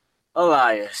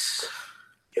 Elias.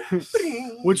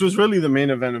 Which was really the main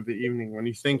event of the evening when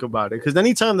you think about it. Because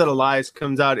anytime that Elias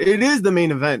comes out, it is the main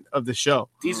event of the show.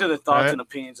 These are the thoughts Right. and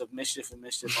opinions of Mischief and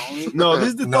Mischief only. No, this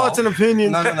is the No. thoughts and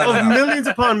opinions No. of millions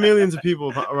upon millions of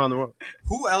people around the world.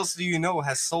 Who else do you know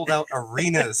has sold out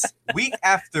arenas week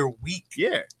after week?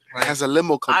 Yeah. Like, Has a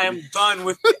limo I company. am done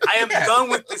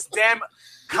with this damn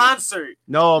concert.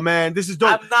 No, man, this is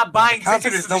dope. I'm not buying The concert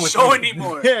tickets is to done the with show you.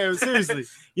 anymore. Yeah, seriously.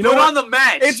 You Put know on what? the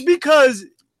match. It's because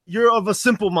you're of a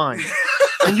simple mind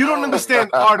and you don't understand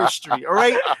artistry, all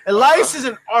right? Elias is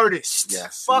an artist.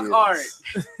 Yes. Fuck he is. art.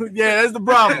 Yeah, that's the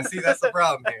problem. see, that's the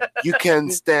problem here. You can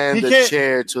stand He the can't-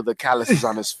 chair to the calluses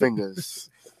on his fingers.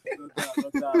 No doubt,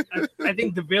 no doubt. I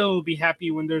think the villain will be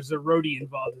happy when there's a roadie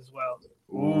involved as well.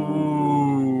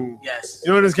 Ooh. Yes.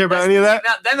 You don't just care about any of that?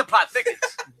 Now, then the plot thickens.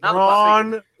 Now the plot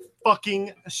thickens. Ron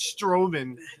fucking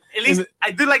Strowman. At least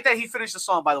I did like that he finished the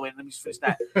song. By the way, let me just finish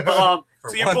that. But,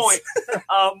 For to your once.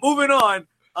 point, moving on.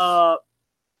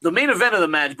 The main event of the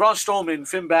match: Braun Strowman,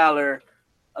 Finn Balor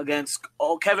against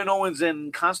Kevin Owens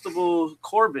and Constable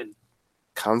Corbin.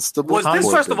 Constable. Was this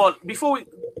Corbin. first of all before we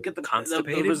get the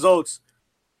Constipated? results?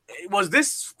 Was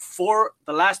this for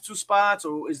the last 2 spots,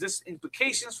 or is this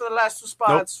implications for the last 2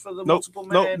 spots for the multiple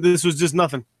Nope, men? this was just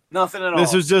nothing. Nothing at all.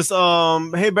 This was just,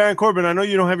 hey, Baron Corbin, I know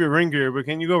you don't have your ring gear, but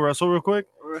can you go wrestle real quick?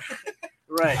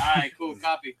 right. All right, cool,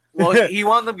 copy. Well, he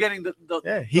wound up getting the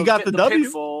Yeah, he got the W.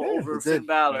 pinfall Yeah, over he Finn did.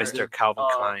 Balor. Mr. Calvin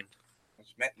Klein. Which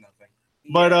meant nothing.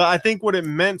 But Yeah. I think what it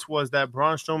meant was that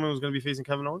Braun Strowman was going to be facing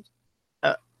Kevin Owens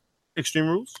at Extreme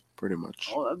Rules. Pretty much.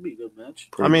 Oh, that'd be a good match.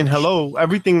 I mean, hello,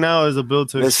 everything now is a build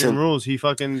to Listen. Extreme Rules. He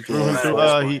fucking threw him Yeah.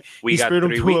 through, We he got speared him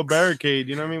 3 through a weeks. barricade.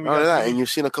 You know what I mean? We Not only got that, three and you've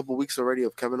seen a couple weeks already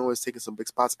of Kevin Owens taking some big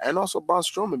spots, and also Braun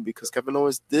Strowman because Kevin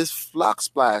Owens did frog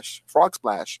splash,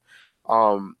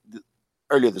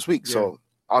 earlier this week. Yeah. So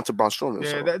on to Braun Strowman.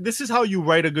 Yeah, so. this is how you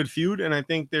write a good feud, and I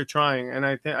think they're trying. And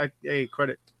I think, hey,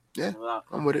 credit. Yeah,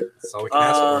 I'm with it. So we can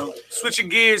ask for. Switching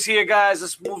gears here, guys.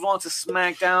 Let's move on to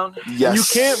SmackDown. Yes. You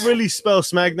can't really spell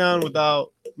SmackDown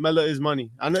without Mela is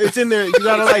money. I know it's in there. You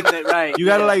gotta like, right. you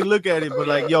gotta like look at it, but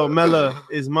like, yo, Mela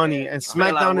is money, and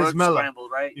SmackDown is Mela.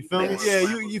 Right? You feel me? Yeah,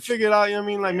 you figure it out. You know what I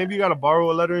mean? Like maybe you gotta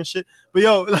borrow a letter and shit. But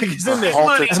yo, like it's in there.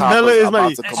 Money. And Mela is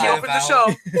money. And she opened the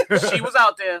show. She was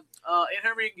out there in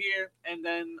her ring gear, and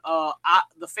then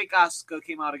the fake Asuka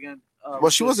came out again. Well,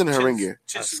 she wasn't in her ring gear.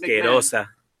 Asquerosa.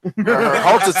 Her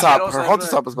halter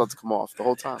top is about to come off the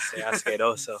whole time.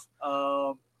 Asqueroso.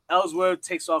 Ellsworth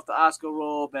takes off the Asuka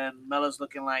robe, and Mela's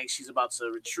looking like she's about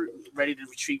to ready to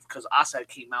retreat because Asuka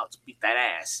came out to beat that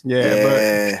ass.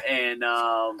 Yeah. And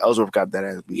Ellsworth got that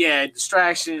ass beat. Yeah,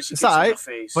 distraction. She It's gets in all her right,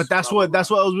 face. but that's what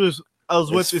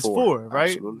Ellsworth is for,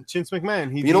 right? Absolutely. Vince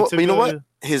McMahon. You know what?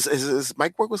 His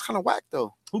mic work was kind of whack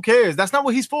though. Who cares? That's not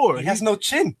what he's for. He has no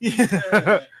chin.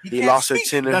 Yeah. He lost her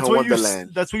chin in her wonderland.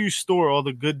 That's where you store all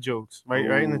the good jokes, right?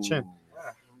 Right in the chin.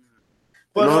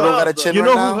 But you know who don't got a chin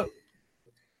right now?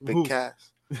 Big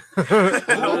Cass.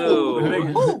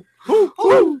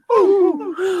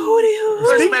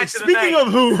 Speaking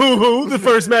of who, the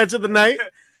first match of the night.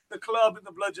 The Club and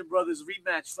the Bludgeon Brothers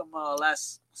rematch from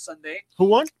last Sunday. Who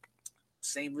won?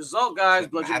 Same result, guys.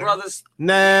 Bludgeon Brothers.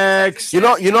 Next. You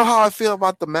know how I feel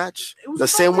about the match? The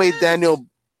same way Daniel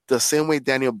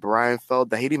Bryan felt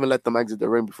that he didn't even let them exit the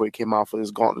ring before he came out for this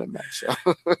gauntlet match.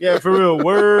 Yeah, for real.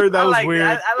 Word, that was weird.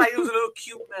 I like it was a little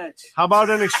cute match. How about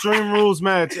an Extreme Rules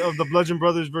match of the Bludgeon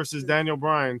Brothers versus Daniel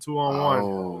Bryan 2-on-1?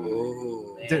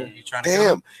 Oh.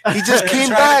 Damn, he just came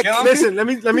back. Listen, let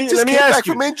me ask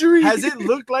you. From injury. Has it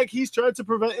looked like he's tried to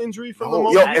prevent injury from the Yo,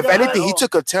 moment? if anything, he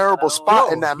took a terrible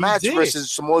spot in that match did.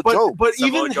 versus Samoa Joe. But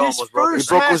even Joe his almost broke first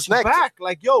he broke match his neck. back,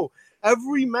 like, yo,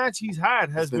 every match he's had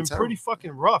has been pretty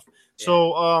fucking rough. Yeah.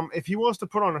 So if he wants to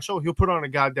put on a show, he'll put on a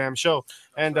goddamn show.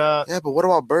 And yeah, but what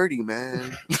about Birdie,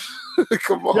 man?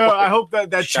 Come on. Yo, I hope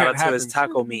that shout out to happens. his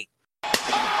taco meat.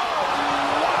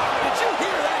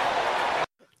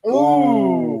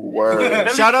 Ooh, word.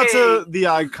 Shout out to the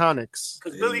Iconics.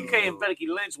 Because Billy Kay and Becky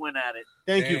Lynch went at it.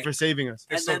 Thank you for saving us.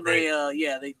 And then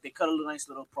they cut a nice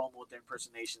little promo with their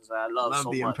impersonations that I love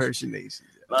so the much. Impersonations.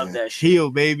 Love that shit.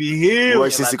 Heel, baby, heel. Boy,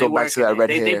 since to go back to that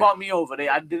red hair. They bought me over.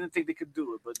 I didn't think they could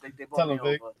do it, but they bought me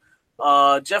Vic.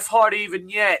 over. Jeff Hardy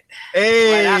vignette.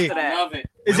 Hey, right after that. Love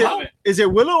it. Is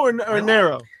it Willow or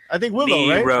Nero? I think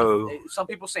Willow, right? Some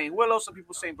people saying Willow, some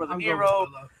people saying Brother Nero.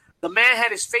 The man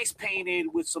had his face painted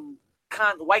with some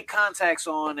white contacts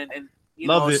on, and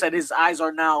said his eyes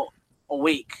are now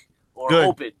awake or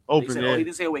open. Open, said, yeah. He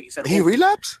didn't say awake. He said he open.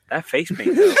 relapsed? That face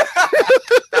paint.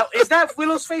 Is that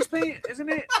Willow's face paint? Isn't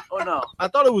it? Or no? I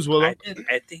thought it was Willow.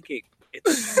 I think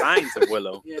it's signs of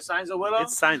Willow. Yeah, signs of Willow.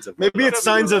 It's signs of Willow. Maybe it's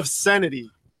signs of sanity.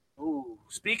 Ooh,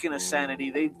 speaking of sanity,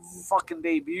 they fucking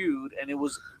debuted, and it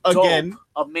was again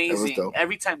amazing. Dope.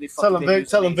 Every time they fucking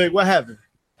tell him, Vic, what happened?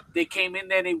 They came in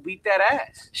there and they beat that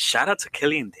ass. Shout out to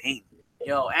Killian Dane.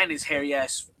 Yo, and his hairy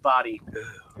ass body.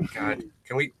 God,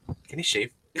 can he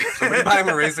shave? Somebody buy him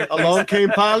a razor. Along came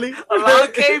Polly. Along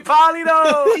came Polly,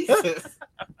 though.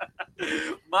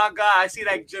 My God, I see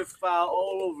that GIF file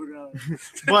all over now.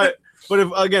 but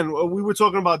if again, we were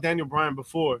talking about Daniel Bryan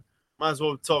before. Might as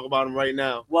well talk about him right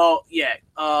now. Well, yeah.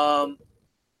 The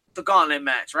gauntlet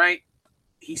match, right?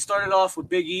 He started off with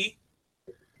Big E,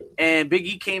 and Big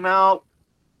E came out,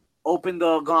 opened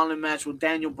the gauntlet match with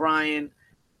Daniel Bryan.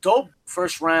 Dope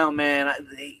first round, man.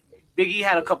 Big E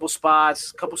had a couple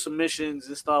spots, couple submissions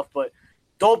and stuff, but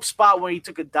dope spot where he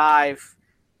took a dive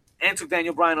and took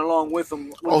Daniel Bryan along with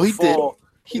him. He did.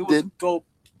 He did.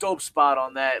 Dope spot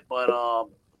on that, but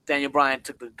Daniel Bryan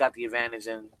got the advantage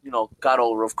and got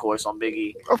over, of course, on Big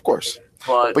E. Of course.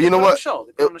 But you know what?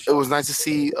 It was nice to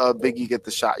see Big E get the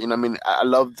shot. You know what I mean? I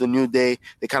love the New Day.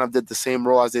 They kind of did the same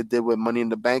role as they did with Money in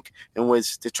the Bank, in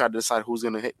which they tried to decide who's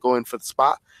going to go in for the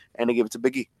spot, and they gave it to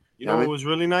Big E. You know what was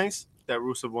really nice? That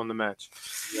Rusev won the match.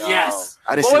 Yes.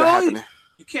 I didn't see that happening.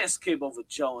 You can't skip over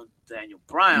Joe and Daniel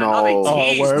Bryan. No. I know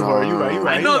they teased you. Word. You're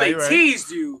right. I know they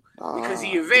teased you because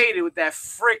he evaded with that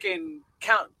freaking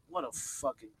count. What a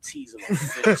fucking tease of a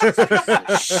finish.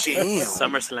 Shit.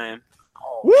 SummerSlam.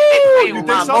 Woo! You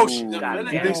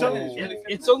think so?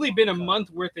 It's only been a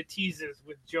month worth of teases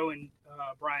with Joe and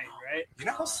Bryan, right? You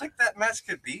know how sick that match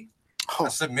could be? Oh. A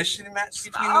submission match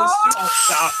between those two? Oh,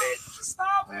 stop it.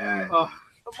 Stop it. Oh.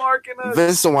 Marking us.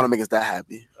 Vince don't want to make us that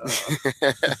happy.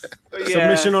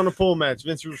 Submission on the pole match.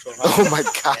 Vince Russo. Oh my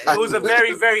God. It was a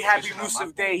very, very happy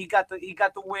Rusev day. He got the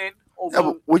win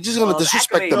over. We're just gonna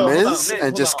disrespect the Miz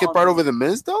and just skip right over the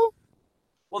Miz, though.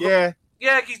 Well, yeah.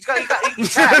 Yeah, he tapped.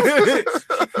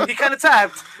 He kind of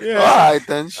tapped. Yeah. All right,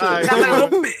 then. Shit. All right. Tapped like a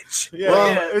little bitch. Yeah,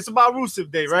 Well, it's about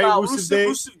Rusev Day, right? About Rusev Day.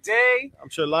 Rusev Day. I'm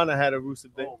sure Lana had a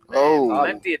Rusev Day. Oh, man. Oh.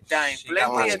 Plenty of times. She got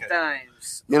Plenty lots of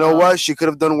times. You know what? She could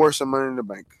have done worse than Money in the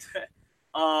Bank.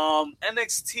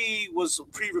 NXT was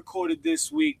pre-recorded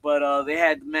this week, but they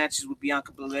had matches with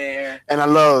Bianca Belair. And I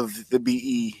love the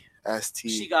BEST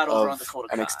She got over on of Dakota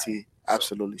Kai. NXT.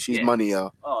 Absolutely. She's yeah. money,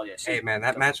 y'all. Oh yeah. Hey man,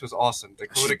 that match was awesome.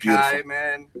 Dakota She's Kai, beautiful.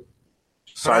 man,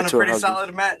 Sorry put on a to her pretty husband.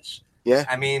 solid match. Yeah.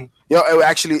 I mean,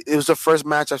 It was the first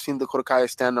match I've seen Dakota Kai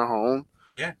stand on her own.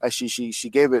 Yeah. She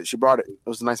gave it. She brought it. It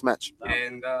was a nice match.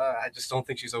 and I just don't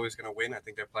think she's always gonna win. I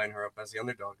think they're playing her up as the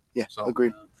underdog. Yeah, So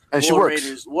agreed. And she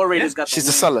works. War Raiders got the She's a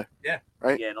win. seller. Yeah,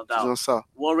 no She's doubt. gonna sell.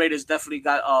 War Raiders definitely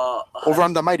got Over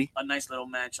on the Mighty. a nice little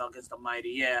match against the Mighty.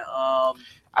 Yeah.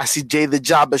 I see Jay the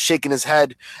Jobber shaking his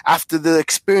head after the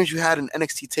experience you had in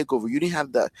NXT Takeover. You didn't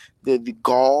have the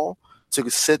gall to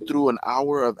sit through an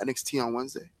hour of NXT on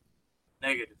Wednesday.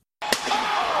 Negative.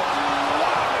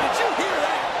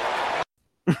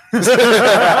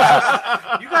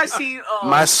 You guys seen?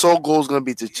 My sole goal is gonna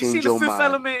be to you seen change the your Fifth mind.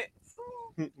 Element?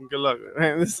 Good luck,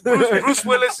 man. Bruce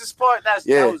Willis's part.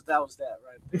 Yeah. That was that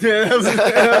right.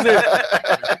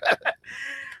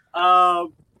 Yeah.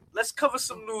 Let's cover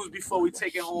some news before we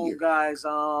take it home, guys.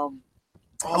 Oh,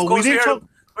 we didn't talk.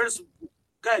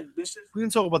 Go ahead, Bishop. We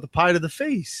didn't talk about the pie to the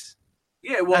face.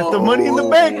 Yeah, well, After Money in the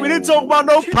Bank, we didn't talk about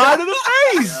no pie to the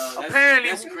face. apparently,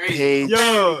 That's crazy. Paige.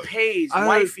 Yo, Paige, I heard-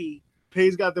 wifey.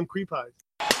 Paige got them creep pies.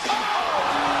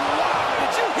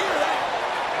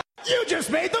 You just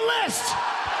made the list.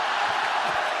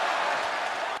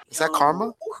 Is that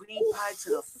karma? Cream pie to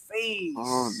the face.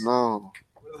 Oh no.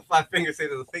 what do the 5 fingers say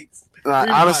to the face? Nah,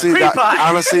 Cream honestly, pie. that,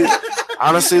 Cream pie.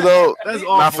 honestly though, That's not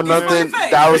for awful, man. nothing.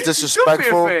 fan. That was Don't be a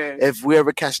disrespectful. fan. If we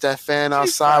ever catch that fan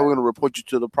outside, we're gonna report you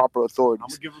to the proper I'm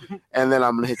authorities, gonna give him and then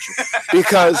I'm gonna hit you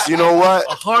because you know what?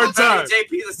 a hard time. JP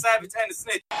the Savage and the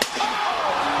Snitch.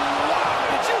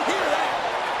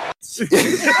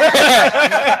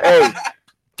 Hey,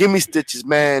 give me stitches,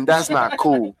 man. That's not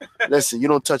cool. Listen, you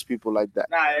don't touch people like that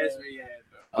Nah, that's really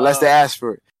unless they ask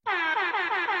for it.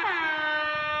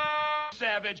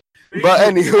 Savage. But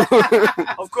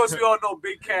anywho, Of course, we all know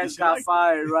Big Cash got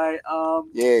fired, right?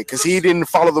 yeah, because he didn't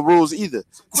follow the rules either.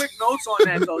 Some quick notes on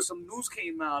that though. Some news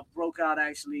broke out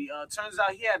actually. Turns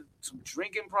out he had some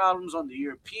drinking problems on the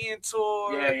European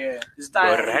tour. yeah. This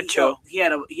guy, Borracho. he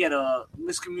had a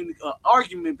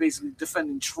argument basically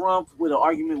defending Trump with an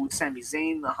argument with Sami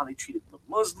Zayn on how they treated the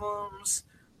Muslims.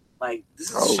 Like this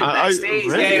is Oh. shit backstage.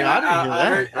 really? Yeah, I didn't hear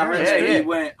that. I heard Yeah, that yeah. he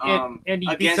went And he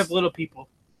beats against. up little people.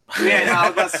 Yeah, no, I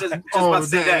was about to, just about to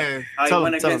say that. damn. He Tell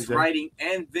went him, tell against him, Jay. writing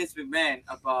and Vince McMahon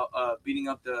about beating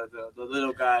up the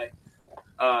little guy.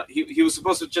 He was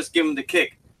supposed to just give him the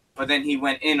kick, but then he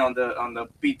went in on the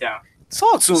beatdown.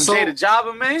 Talk to him, So- Jay the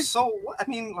Jobber, man. So I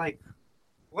mean, like,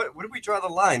 where do we draw the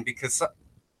line? Because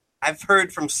I've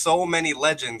heard from so many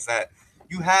legends that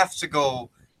you have to go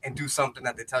and do something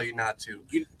that they tell you not to.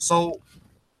 So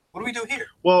what do we do here?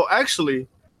 Well, actually,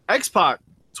 X-Pac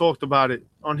talked about it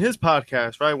on his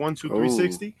podcast, right? 1, 2, 3,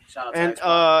 60. Shout out to And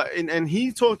X-Pac. and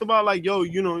he talked about like, yo,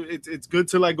 you know, it's good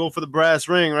to like go for the brass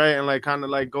ring, right? And like kind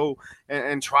of like go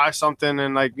and try something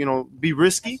and like, you know, be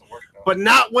risky, but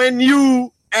not when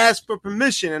you ask for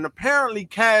permission. And apparently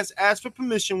Cass asked for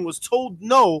permission, was told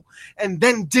no, and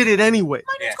then did it anyway.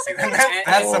 Yeah, see,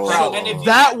 that's the Oh. problem. And if you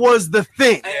That was the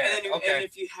thing. and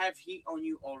if you have heat on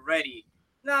you already,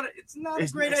 it's not a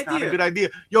great It's idea. not a good idea.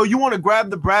 Yo, you want to grab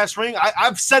the brass ring?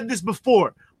 I've said this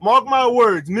before. Mark my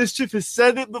words. Mischief has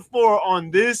said it before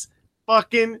on this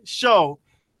fucking show.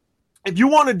 If you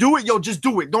want to do it, yo, just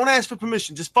do it. Don't ask for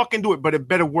permission. Just fucking do it. But it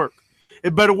better work.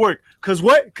 It better work. Because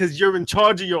what? Because you're in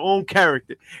charge of your own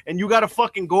character. And you got to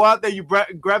fucking go out there. You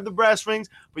grab the brass rings,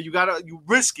 but you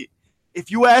risk it. If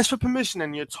you ask for permission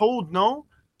and you're told no,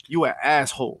 you an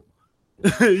asshole.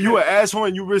 You an asshole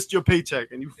and you risked your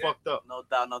paycheck and you fucked up. No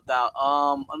doubt, no doubt.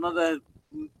 Another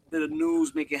bit of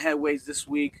news making headways this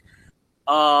week.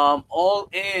 All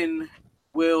In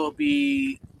will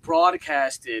be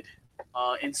broadcasted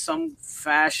in some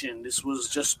fashion. This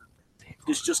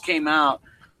just came out,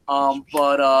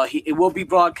 but it will be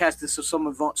broadcasted. So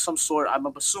some sort. I'm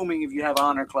assuming if you have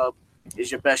Honor Club,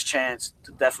 is your best chance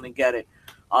to definitely get it.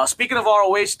 Speaking of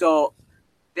ROH, though,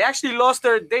 they actually lost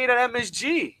their date at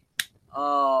MSG.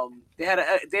 They had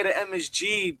a date at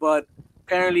MSG, but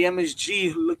apparently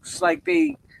MSG looks like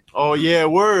they. Oh yeah,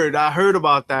 word. I heard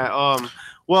about that.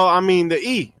 Well, I mean the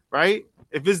E, right?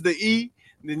 If it's the E,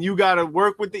 then you gotta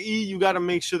work with the E. You gotta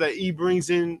make sure that E brings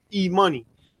in E money,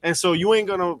 and so you ain't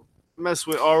gonna mess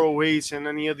with ROH and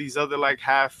any of these other like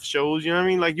half shows. You know what I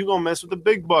mean? Like you gonna mess with the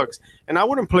big bucks, and I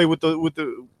wouldn't play with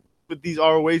these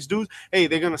ROH dudes. Hey,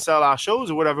 they're gonna sell our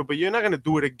shows or whatever, but you're not gonna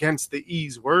do it against the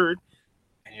E's word,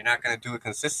 and you're not gonna do it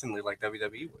consistently like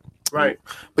WWE would. right?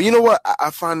 But you know what?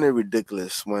 I find it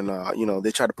ridiculous when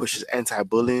they try to push this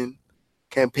anti-bullying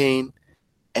campaign,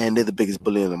 and they're the biggest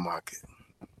bully in the market.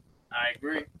 I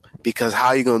agree. Because how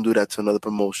are you going to do that to another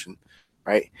promotion,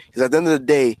 right? Because at the end of the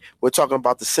day, we're talking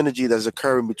about the synergy that's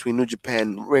occurring between New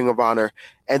Japan, Ring of Honor,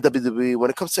 and WWE when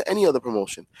it comes to any other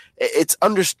promotion. It's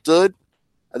understood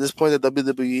at this point that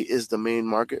WWE is the main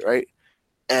market, right?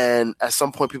 And at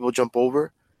some point, people jump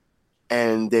over,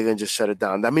 and they're going to just shut it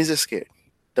down. That means they're scared.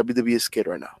 WWE is scared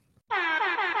right now.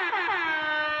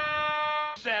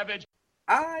 Savage.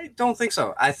 I don't think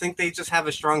so. I think they just have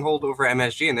a stronghold over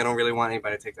MSG, and they don't really want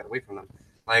anybody to take that away from them.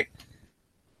 Like,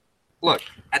 look,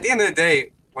 at the end of the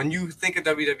day, when you think of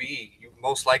WWE, you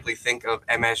most likely think of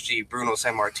MSG, Bruno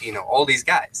Sammartino, all these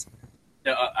guys.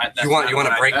 You want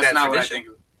to break that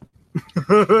tradition?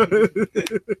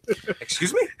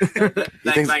 Excuse me?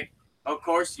 Like, of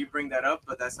course you bring that up,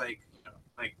 but that's like,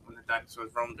 like when the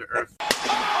dinosaurs roamed the earth. Did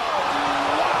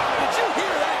you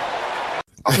hear that?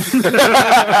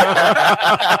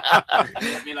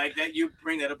 I mean, like that. You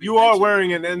bring that up. You are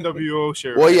wearing an NWO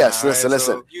shirt. Well, right yes. now,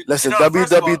 Listen. right?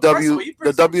 WWW,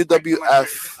 the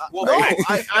WWF. Well, No,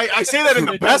 I say that in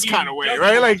the best kind of way,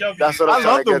 right? Like That's what I I'm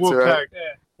trying love to the get to, right? Wolfpack.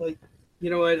 Yeah, like you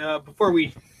know what? Before we,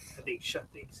 I think, shut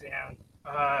things down.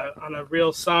 On a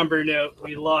real somber note,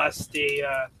 we lost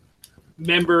a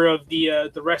member of the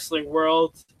wrestling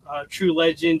world, true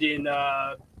legend in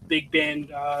Big Ben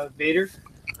Vader.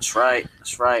 That's right.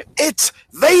 That's right. It's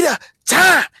Vader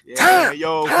time. Yeah,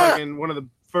 yo, fucking one of the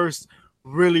first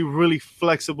really, really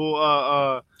flexible,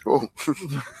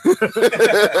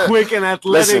 quick and athletic,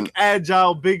 Listen.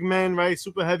 agile big man, right?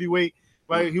 Super heavyweight,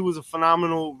 right? He was a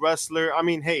phenomenal wrestler. I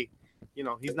mean, hey,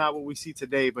 he's not what we see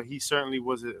today, but he certainly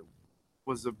was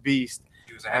a beast.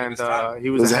 He was ahead of And his time. he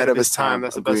was ahead of his time.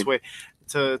 That's the best way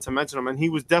to mention him. And he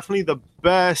was definitely the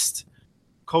best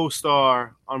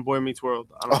co-star on Boy Meets World.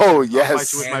 Oh, yes. I'll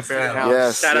fight you with my bare Yes, hands.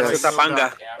 Yes. Shout out to yes.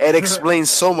 Topanga. It explains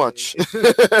so much.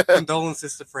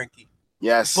 Condolences to Frankie.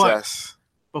 Yes, But- yes.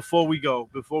 Before we go,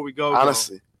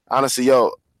 Honestly,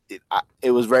 yo,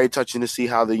 it was very touching to see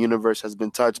how the universe has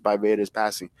been touched by Vader's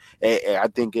passing. I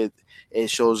think it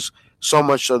shows so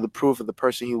much of the proof of the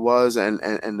person he was and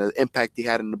the impact he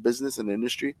had in the business and the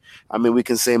industry. I mean, we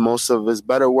can say most of his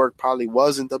better work probably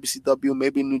was in WCW,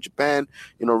 maybe in New Japan,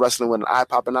 wrestling with an eye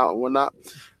popping out and whatnot.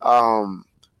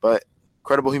 But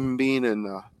incredible human being, and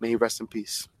may he rest in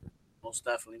peace. Most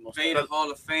definitely. Most Vader definitely.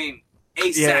 Hall of Fame.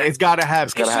 ASAP. Yeah, it's gotta happen.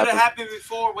 It's It gotta should have happen. happened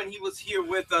before when he was here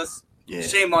with us. Yeah.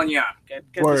 Shame on ya. Get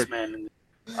Word. this man in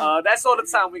there. That's all the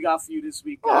time we got for you this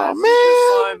week, Oh, guys. man.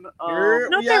 It's been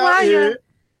fun. We out here.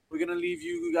 We're gonna leave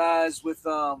you guys with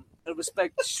a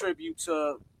respect tribute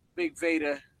to Big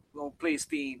Vader. We're gonna play his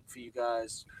theme for you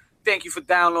guys. Thank you for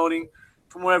downloading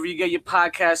from wherever you get your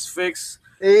podcast fix.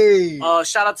 Hey.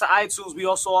 Shout out to iTunes. We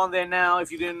also on there now.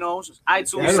 If you didn't know,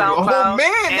 iTunes, Yeah. SoundCloud. Oh,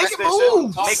 man, and making Stitcher.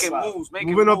 moves. Making moves.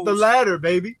 Making Moving up moves. the ladder,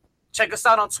 baby. Check us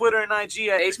out on Twitter and IG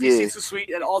at HPC2 Suite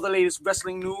and all the latest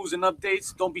wrestling news and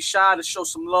updates. Don't be shy to show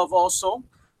some love also.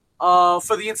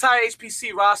 For the entire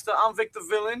HPC roster, I'm Victor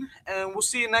Villain, and we'll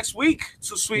see you next week.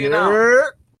 Too sweet and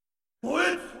out.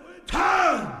 It's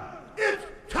time! It's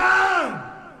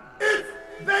time! It's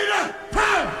Vader